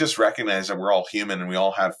just recognize that we're all human and we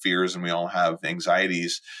all have fears and we all have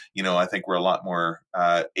anxieties, I think we're a lot more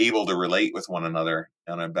able to relate with one another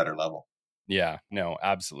on a better level. Yeah, no,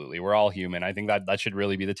 absolutely. We're all human. I think that should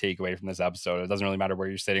really be the takeaway from this episode. It doesn't really matter where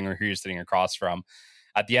you're sitting or who you're sitting across from.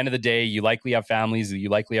 At the end of the day, you likely have families, you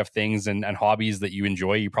likely have things and hobbies that you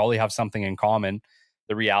enjoy. You probably have something in common.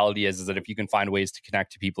 The reality is that if you can find ways to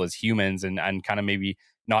connect to people as humans and kind of maybe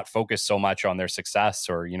not focus so much on their success,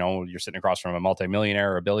 or, you're sitting across from a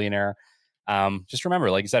multimillionaire or a billionaire, just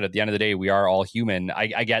remember, like you said, at the end of the day, we are all human.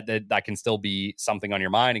 I get that can still be something on your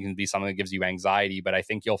mind. It can be something that gives you anxiety, but I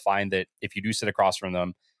think you'll find that if you do sit across from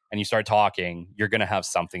them and you start talking, you're going to have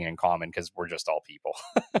something in common, because we're just all people.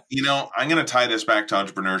 I'm going to tie this back to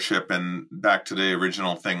entrepreneurship and back to the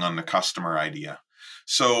original thing on the customer idea.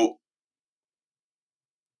 So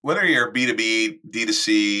whether you're B2B,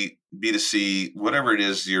 D2C, B2C, whatever it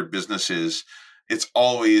is your business is, it's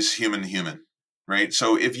always human to human. Right.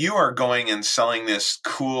 So if you are going and selling this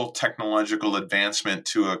cool technological advancement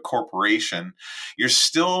to a corporation, you're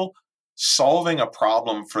still solving a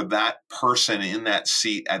problem for that person in that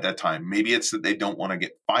seat at that time. Maybe it's that they don't want to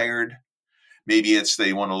get fired. Maybe it's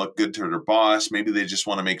they want to look good to their boss. Maybe they just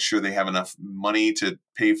want to make sure they have enough money to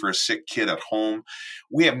pay for a sick kid at home.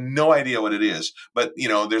 We have no idea what it is. But,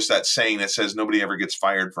 there's that saying that says nobody ever gets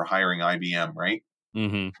fired for hiring IBM, right?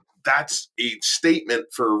 Mm-hmm. That's a statement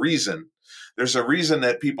for a reason. There's a reason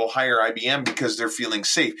that people hire IBM, because they're feeling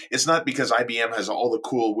safe. It's not because IBM has all the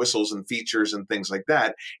cool whistles and features and things like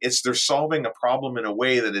that. It's they're solving a problem in a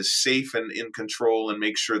way that is safe and in control and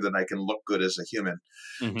make sure that I can look good as a human.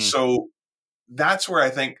 Mm-hmm. So that's where I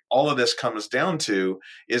think all of this comes down to,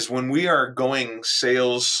 is when we are going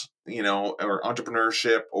sales, or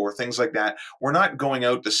entrepreneurship or things like that, we're not going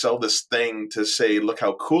out to sell this thing to say, look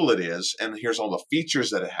how cool it is, and here's all the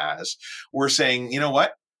features that it has. We're saying, you know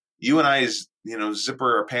what? You and I,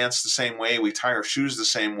 zipper our pants the same way. We tie our shoes the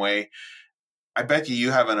same way. I bet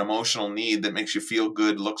you have an emotional need that makes you feel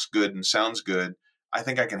good, looks good, and sounds good. I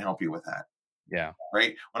think I can help you with that. Yeah.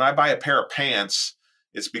 Right. When I buy a pair of pants,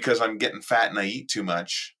 it's because I'm getting fat and I eat too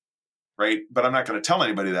much. Right. But I'm not going to tell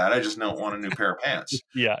anybody that. I just don't want a new pair of pants.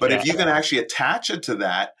 Yeah. But Yeah. if you can actually attach it to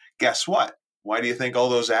that, guess what? Why do you think all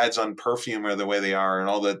those ads on perfume are the way they are, and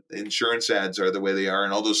all the insurance ads are the way they are,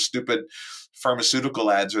 and all those stupid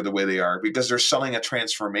pharmaceutical ads are the way they are? Because they're selling a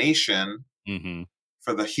transformation Mm-hmm.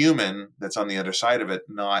 for the human that's on the other side of it,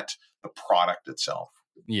 not the product itself.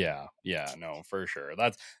 Yeah. Yeah. No, for sure.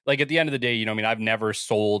 That's like, at the end of the day, I mean, I've never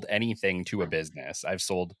sold anything to a business. I've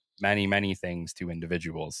sold many, many things to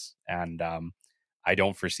individuals. And I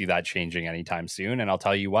don't foresee that changing anytime soon. And I'll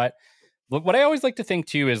tell you what, look, what I always like to think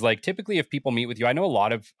too is, like, typically if people meet with you, I know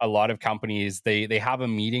a lot of companies, they have a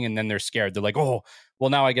meeting and then they're scared. They're like, oh, well,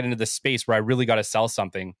 now I get into this space where I really got to sell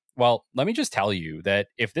something. Well, let me just tell you that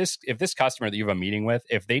if this customer that you have a meeting with,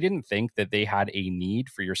 if they didn't think that they had a need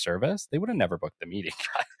for your service, they would have never booked the meeting,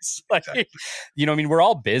 guys. Like, Exactly. I mean, we're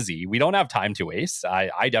all busy. We don't have time to waste. I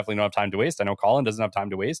definitely don't have time to waste. I know Colin doesn't have time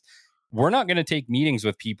to waste. We're not going to take meetings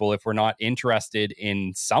with people if we're not interested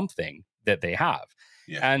in something that they have.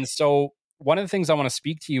 Yeah. And so one of the things I want to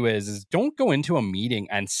speak to you is don't go into a meeting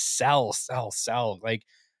and sell. Like,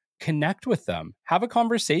 connect with them, have a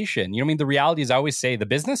conversation. I mean, the reality is, I always say the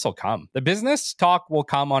business will come. The business talk will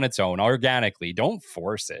come on its own organically. Don't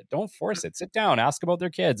force it. Sit down, ask about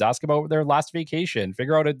their kids, ask about their last vacation,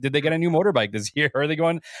 figure out, did they get a new motorbike this year? Are they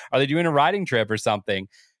doing a riding trip or something?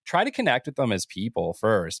 Try to connect with them as people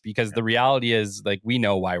first, because the reality is, like, we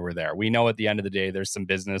know why we're there. We know at the end of the day, there's some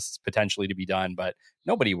business potentially to be done, but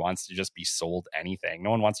nobody wants to just be sold anything.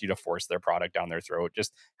 No one wants you to force their product down their throat.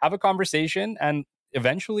 Just have a conversation, and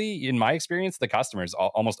eventually, in my experience, the customers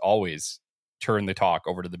almost always turn the talk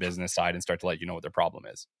over to the business side and start to let you know what their problem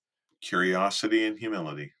is. Curiosity and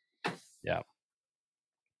humility. Yeah.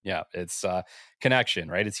 Yeah. It's connection,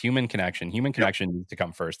 right? It's human connection. Human connection needs to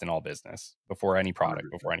come first in all business, before any product,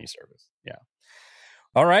 100%. before any service. Yeah.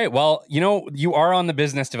 All right. Well, you are on the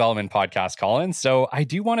Business Development Podcast, Colin. So I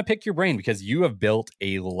do want to pick your brain, because you have built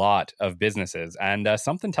a lot of businesses, and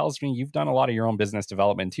something tells me you've done a lot of your own business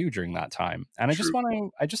development too during that time. And True.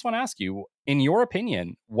 I just want to ask you, in your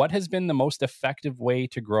opinion, what has been the most effective way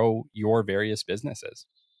to grow your various businesses?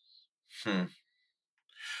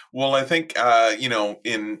 Well, I think,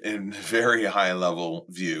 in very high level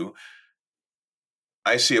view,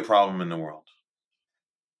 I see a problem in the world.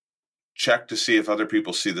 Check to see if other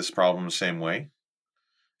people see this problem the same way.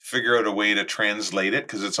 Figure out a way to translate it,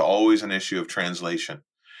 because it's always an issue of translation,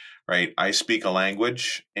 right? I speak a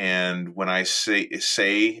language, and when I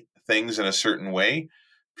say things in a certain way,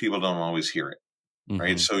 people don't always hear it, right?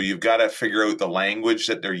 Mm-hmm. So you've got to figure out the language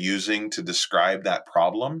that they're using to describe that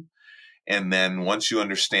problem. And then once you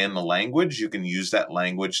understand the language, you can use that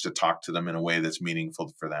language to talk to them in a way that's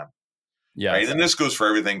meaningful for them. Yes. Right. And this goes for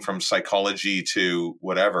everything from psychology to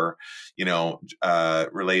whatever,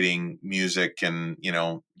 relating music and,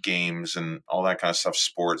 games and all that kind of stuff,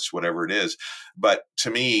 sports, whatever it is. But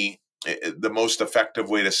to me, the most effective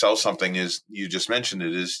way to sell something is, you just mentioned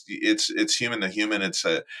it, is it's human to human. It's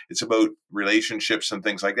about relationships and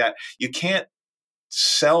things like that. You can't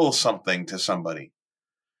sell something to somebody.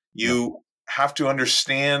 You have to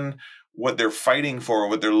understand what they're fighting for,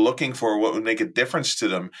 what they're looking for, what would make a difference to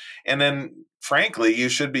them. And then, frankly, you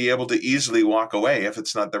should be able to easily walk away if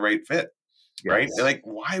it's not the right fit, right? Yes. Like,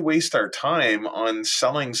 why waste our time on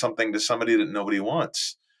selling something to somebody that nobody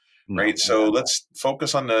wants? No. Right. So let's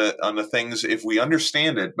focus on the things, if we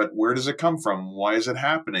understand it, but where does it come from? Why is it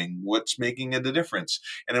happening? What's making it a difference?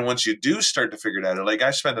 And then once you do start to figure it out, like,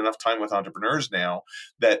 I spend enough time with entrepreneurs now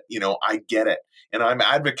that, I get it. And I'm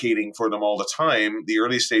advocating for them all the time, the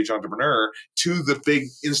early stage entrepreneur, to the big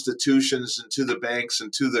institutions and to the banks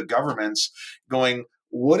and to the governments, going,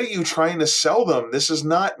 what are you trying to sell them? This is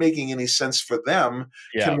not making any sense for them.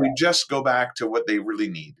 Yeah. Can we just go back to what they really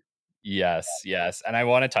need? Yes. And I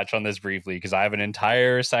want to touch on this briefly, because I have an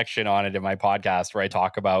entire section on it in my podcast where I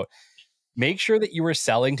talk about, make sure that you are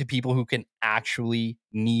selling to people who can actually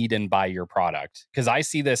need and buy your product. Because I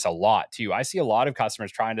see this a lot too. I see a lot of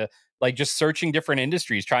customers trying to, like, just searching different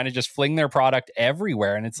industries, trying to just fling their product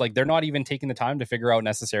everywhere. And it's like, they're not even taking the time to figure out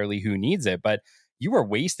necessarily who needs it. But you are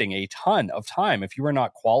wasting a ton of time if you are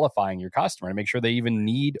not qualifying your customer to make sure they even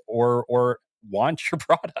need or want your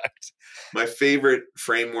product. My favorite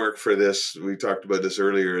framework for this, we talked about this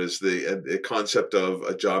earlier, is the concept of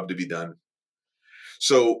a job to be done.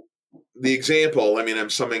 So the example, I mean, I'm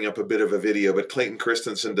summing up a bit of a video, but Clayton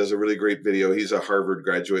Christensen does a really great video. He's a Harvard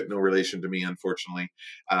graduate, no relation to me, unfortunately.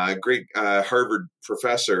 Great Harvard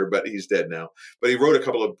professor, but he's dead now. But he wrote a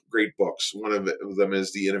couple of great books. One of them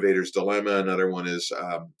is The Innovator's Dilemma. Another one is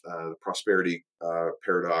The Prosperity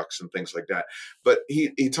Paradox and things like that. But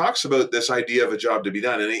he talks about this idea of a job to be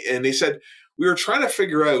done. And he said, we were trying to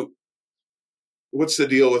figure out what's the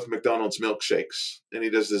deal with McDonald's milkshakes? And he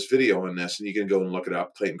does this video on this, and you can go and look it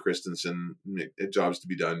up. Clayton Christensen, jobs to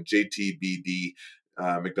be done, JTBD,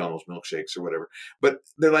 McDonald's milkshakes or whatever. But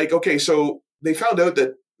they're like, okay, so they found out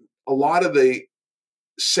that a lot of the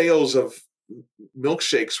sales of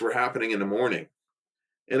milkshakes were happening in the morning.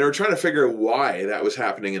 And they were trying to figure out why that was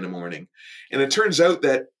happening in the morning. And it turns out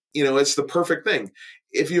that, it's the perfect thing.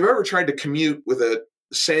 If you've ever tried to commute with a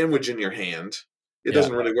sandwich in your hand, it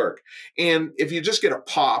doesn't really work. And if you just get a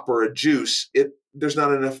pop or a juice, there's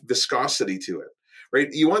not enough viscosity to it, right?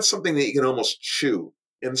 You want something that you can almost chew.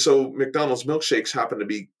 And so McDonald's milkshakes happen to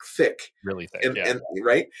be thick. Really thick, and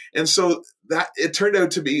right? And so that it turned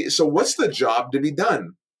out to be, so what's the job to be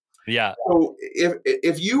done? Yeah. So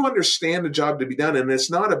if you understand the job to be done, and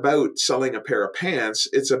it's not about selling a pair of pants,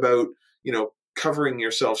 it's about, covering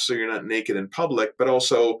yourself so you're not naked in public, but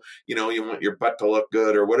also, you want your butt to look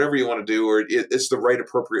good or whatever you want to do, or it's the right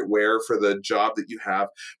appropriate wear for the job that you have.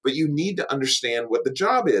 But you need to understand what the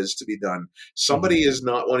job is to be done. Somebody is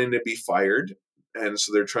not wanting to be fired. And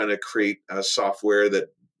so they're trying to create a software that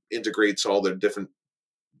integrates all their different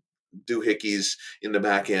doohickeys in the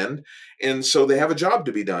back end. And so they have a job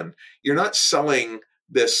to be done. You're not selling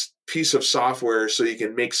this piece of software so you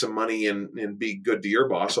can make some money and be good to your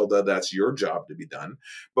boss, although that's your job to be done.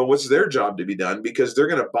 But what's their job to be done? Because they're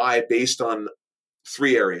going to buy based on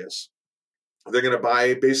three areas. They're going to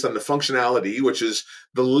buy based on the functionality, which is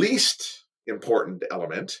the least important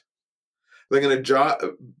element. They're going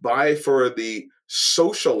to buy for the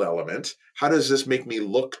social element. How does this make me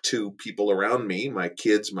look to people around me, my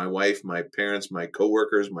kids, my wife, my parents, my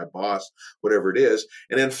coworkers, my boss, whatever it is?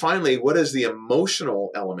 And then finally, what is the emotional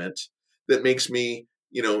element that makes me,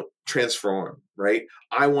 transform, right?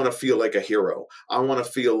 I want to feel like a hero. I want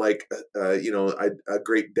to feel like, a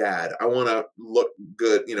great dad. I want to look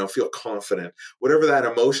good, feel confident. Whatever that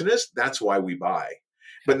emotion is, that's why we buy.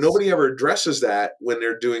 But nobody ever addresses that when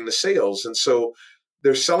they're doing the sales. And so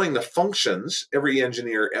they're selling the functions. Every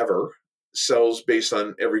engineer ever sells based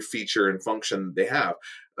on every feature and function they have.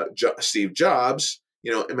 Steve Jobs,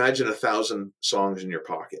 imagine 1,000 songs in your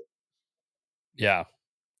pocket. Yeah.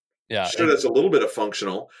 Yeah. Sure, that's a little bit of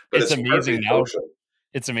functional, but it's amazing now. functional.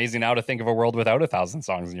 It's amazing now to think of a world without 1,000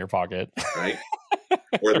 songs in your pocket. Right.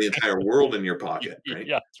 Or the entire world in your pocket. Right.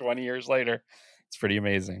 Yeah. 20 years later. It's pretty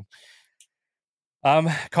amazing.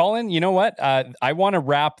 Colin, you know what? I want to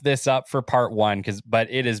wrap this up for part one, but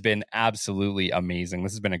it has been absolutely amazing.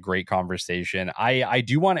 This has been a great conversation. I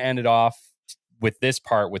do want to end it off with this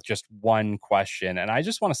part with just one question. And I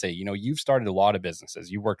just want to say, you've started a lot of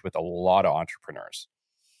businesses. You've worked with a lot of entrepreneurs.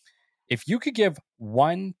 If you could give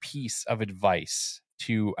one piece of advice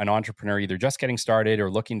to an entrepreneur, either just getting started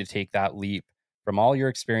or looking to take that leap from all your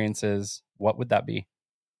experiences, what would that be?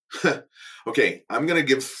 Okay, I'm going to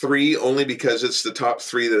give three only because it's the top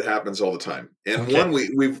three that happens all the time. And one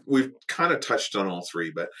we've kind of touched on all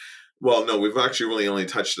three, but no, we've actually really only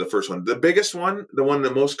touched the first one. The biggest one, the one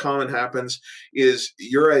that most common happens, is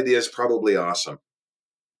your idea is probably awesome.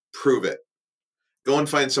 Prove it. Go and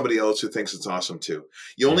find somebody else who thinks it's awesome too.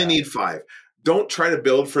 You only need 5. Don't try to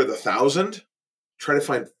build for the 1,000. Try to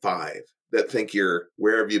find 5 that think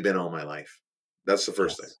where have you been all my life? That's the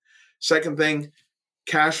first thing. Second thing,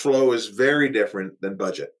 cash flow is very different than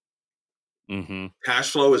budget. Mm-hmm.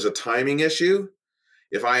 Cash flow is a timing issue.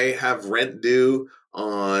 If I have rent due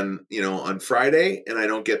on Friday and I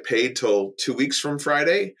don't get paid till 2 weeks from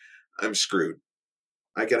Friday, I'm screwed.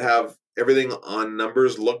 I can have everything on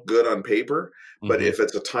numbers look good on paper, but if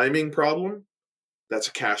it's a timing problem, that's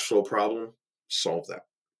a cash flow problem. Solve that.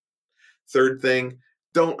 Third thing,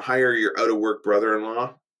 don't hire your out of work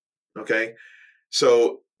brother-in-law. Okay.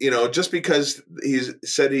 So, just because he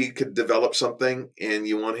said he could develop something and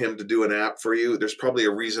you want him to do an app for you, there's probably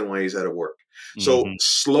a reason why he's out of work. So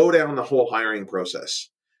slow down the whole hiring process.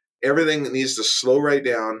 Everything needs to slow right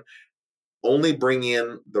down. Only bring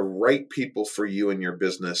in the right people for you and your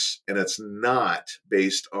business. And it's not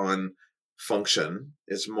based on function.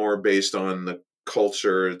 It's more based on the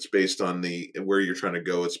culture. It's based on where you're trying to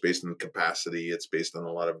go. It's based on capacity. It's based on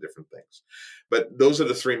a lot of different things. But those are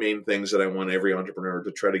the 3 main things that I want every entrepreneur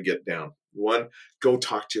to try to get down. 1, go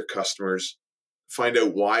talk to your customers. Find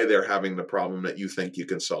out why they're having the problem that you think you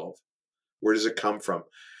can solve. Where does it come from?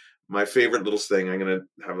 my favorite little thing, I'm going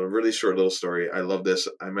to have a really short little story. I love this.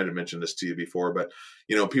 I might have mentioned this to you before, but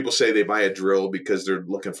people say they buy a drill because they're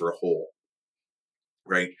looking for a hole,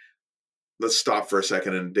 right? Let's stop for a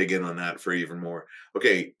second and dig in on that for even more.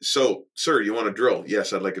 Okay, so, sir, you want a drill?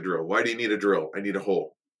 Yes, I'd like a drill. Why do you need a drill? I need a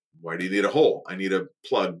hole. Why do you need a hole? I need a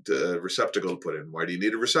plug, receptacle to put in. Why do you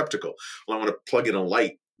need a receptacle? Well, I want to plug in a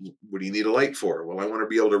light. What do you need a light for? Well, I want to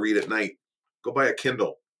be able to read at night. Go buy a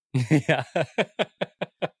Kindle. Yeah.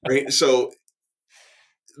 Right? So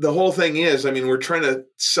the whole thing is, we're trying to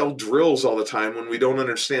sell drills all the time when we don't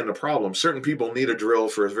understand the problem. Certain people need a drill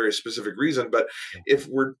for a very specific reason, but if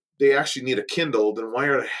they actually need a Kindle, then why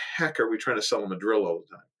the heck are we trying to sell them a drill all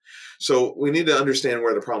the time? So we need to understand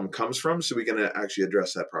where the problem comes from so we can actually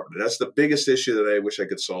address that problem. That's the biggest issue that I wish I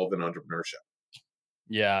could solve in entrepreneurship.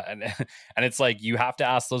 Yeah. And it's like, you have to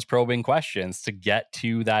ask those probing questions to get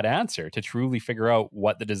to that answer, to truly figure out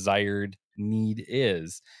what the desired need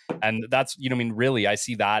is. And that's, really, I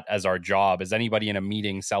see that as our job. As anybody in a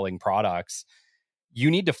meeting selling products,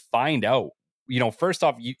 you need to find out, first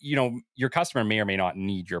off, your customer may or may not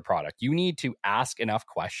need your product. You need to ask enough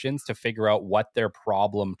questions to figure out what their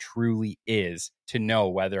problem truly is to know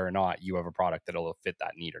whether or not you have a product that'll fit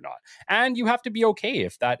that need or not. And you have to be okay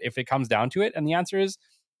if it comes down to it and the answer is,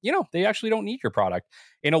 they actually don't need your product.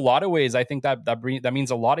 In a lot of ways, I think that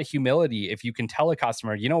means a lot of humility if you can tell a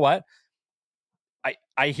customer, you know what?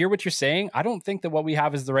 I hear what you're saying. I don't think that what we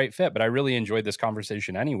have is the right fit, but I really enjoyed this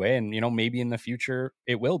conversation anyway. And, maybe in the future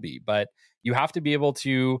it will be, but you have to be able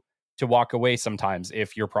to walk away sometimes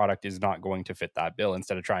if your product is not going to fit that bill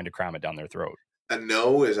instead of trying to cram it down their throat. A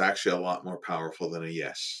no is actually a lot more powerful than a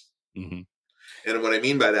yes. Mm-hmm. And what I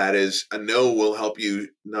mean by that is a no will help you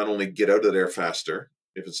not only get out of there faster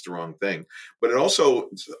if it's the wrong thing, but it also,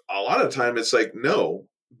 a lot of time it's like no,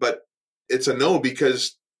 but it's a no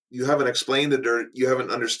because you haven't explained it or you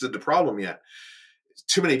haven't understood the problem yet.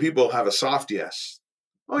 Too many people have a soft yes.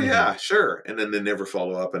 Oh, yeah, sure. And then they never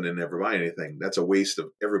follow up and they never buy anything. That's a waste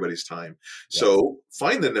of everybody's time. Yes. So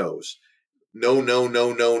find the no's. No, no,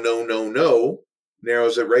 no, no, no, no, no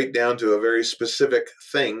narrows it right down to a very specific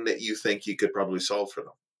thing that you think you could probably solve for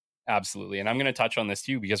them. Absolutely. And I'm going to touch on this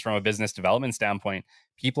too, because from a business development standpoint,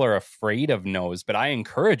 people are afraid of no's, but I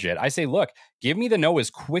encourage it. I say, look, give me the no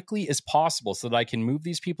as quickly as possible so that I can move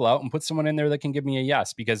these people out and put someone in there that can give me a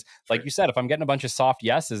yes. Because like you said, if I'm getting a bunch of soft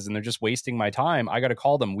yeses and they're just wasting my time, I got to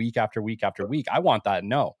call them week after week after week. I want that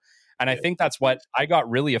no. And I think that's what I got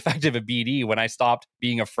really effective at BD when I stopped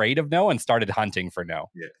being afraid of no and started hunting for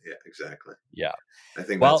no. Yeah, exactly. Yeah. I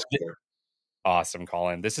think that's cool. Awesome,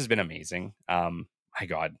 Colin. This has been amazing. My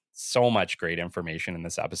God, so much great information in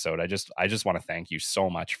this episode. I just want to thank you so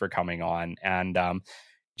much for coming on. And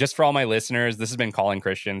just for all my listeners, this has been Colin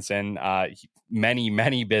Christensen.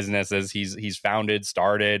 Many businesses he's founded,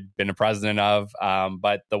 started, been a president of.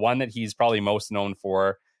 But the one that he's probably most known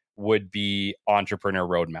for would be Entrepreneur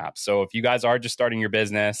Roadmap. So if you guys are just starting your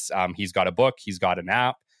business, he's got a book, he's got an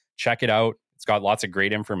app. Check it out. It's got lots of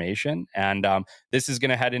great information. And this is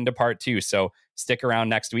going to head into part 2. So stick around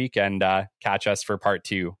next week and catch us for part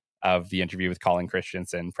 2 of the interview with Colin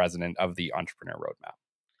Christensen, president of the Entrepreneur Roadmap.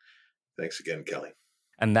 Thanks again, Kelly.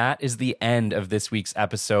 And that is the end of this week's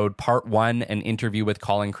episode, part 1, an interview with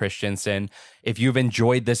Colin Christensen. If you've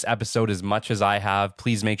enjoyed this episode as much as I have,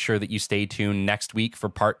 please make sure that you stay tuned next week for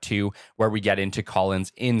part 2, where we get into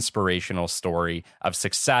Colin's inspirational story of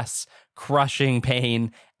success, crushing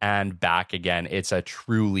pain, and back again. It's a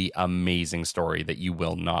truly amazing story that you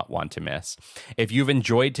will not want to miss. If you've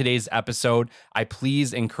enjoyed today's episode, I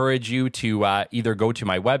please encourage you to either go to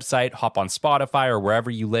my website, hop on Spotify, or wherever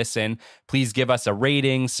you listen. Please give us a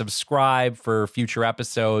rating, subscribe for future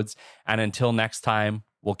episodes. And until next time,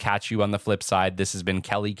 we'll catch you on the flip side. This has been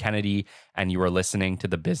Kelly Kennedy, and you are listening to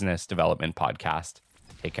the Business Development Podcast.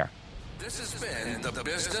 Take care. This has been the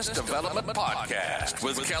Business Development Podcast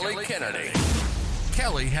with Kelly Kennedy.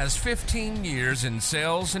 Kelly has 15 years in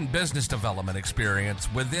sales and business development experience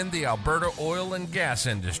within the Alberta oil and gas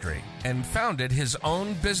industry and founded his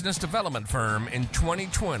own business development firm in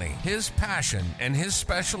 2020. His passion and his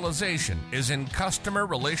specialization is in customer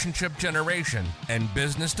relationship generation and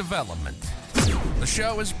business development. The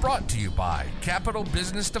show is brought to you by Capital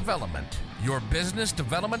Business Development, your business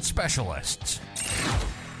development specialists.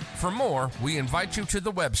 For more, we invite you to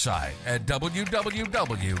the website at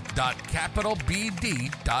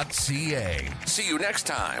www.capitalbd.ca. See you next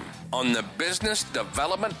time on the Business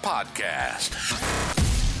Development Podcast.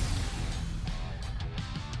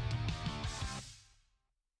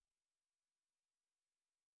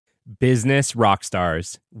 Business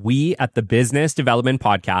Rockstars. We at the Business Development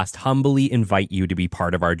Podcast humbly invite you to be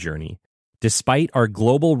part of our journey. Despite our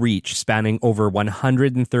global reach spanning over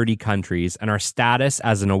 130 countries and our status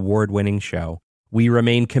as an award-winning show, we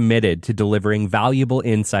remain committed to delivering valuable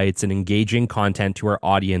insights and engaging content to our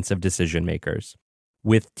audience of decision makers.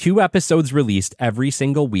 With 2 episodes released every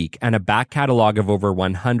single week and a back catalog of over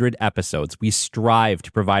 100 episodes, we strive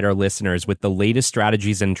to provide our listeners with the latest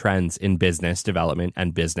strategies and trends in business development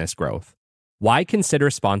and business growth. Why consider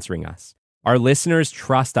sponsoring us? Our listeners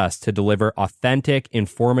trust us to deliver authentic,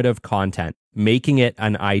 informative content, making it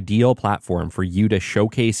an ideal platform for you to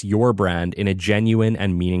showcase your brand in a genuine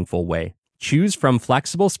and meaningful way. Choose from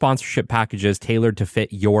flexible sponsorship packages tailored to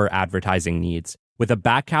fit your advertising needs. With a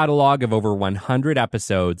back catalog of over 100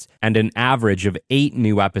 episodes and an average of 8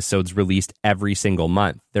 new episodes released every single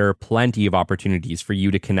month, there are plenty of opportunities for you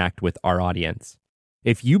to connect with our audience.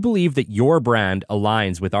 If you believe that your brand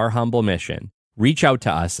aligns with our humble mission, reach out to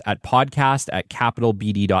us at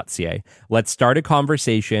podcast@capitalbd.ca. Let's start a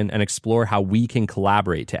conversation and explore how we can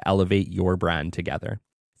collaborate to elevate your brand together.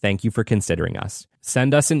 Thank you for considering us.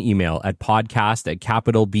 Send us an email at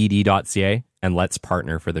podcast@capitalbd.ca and let's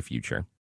partner for the future.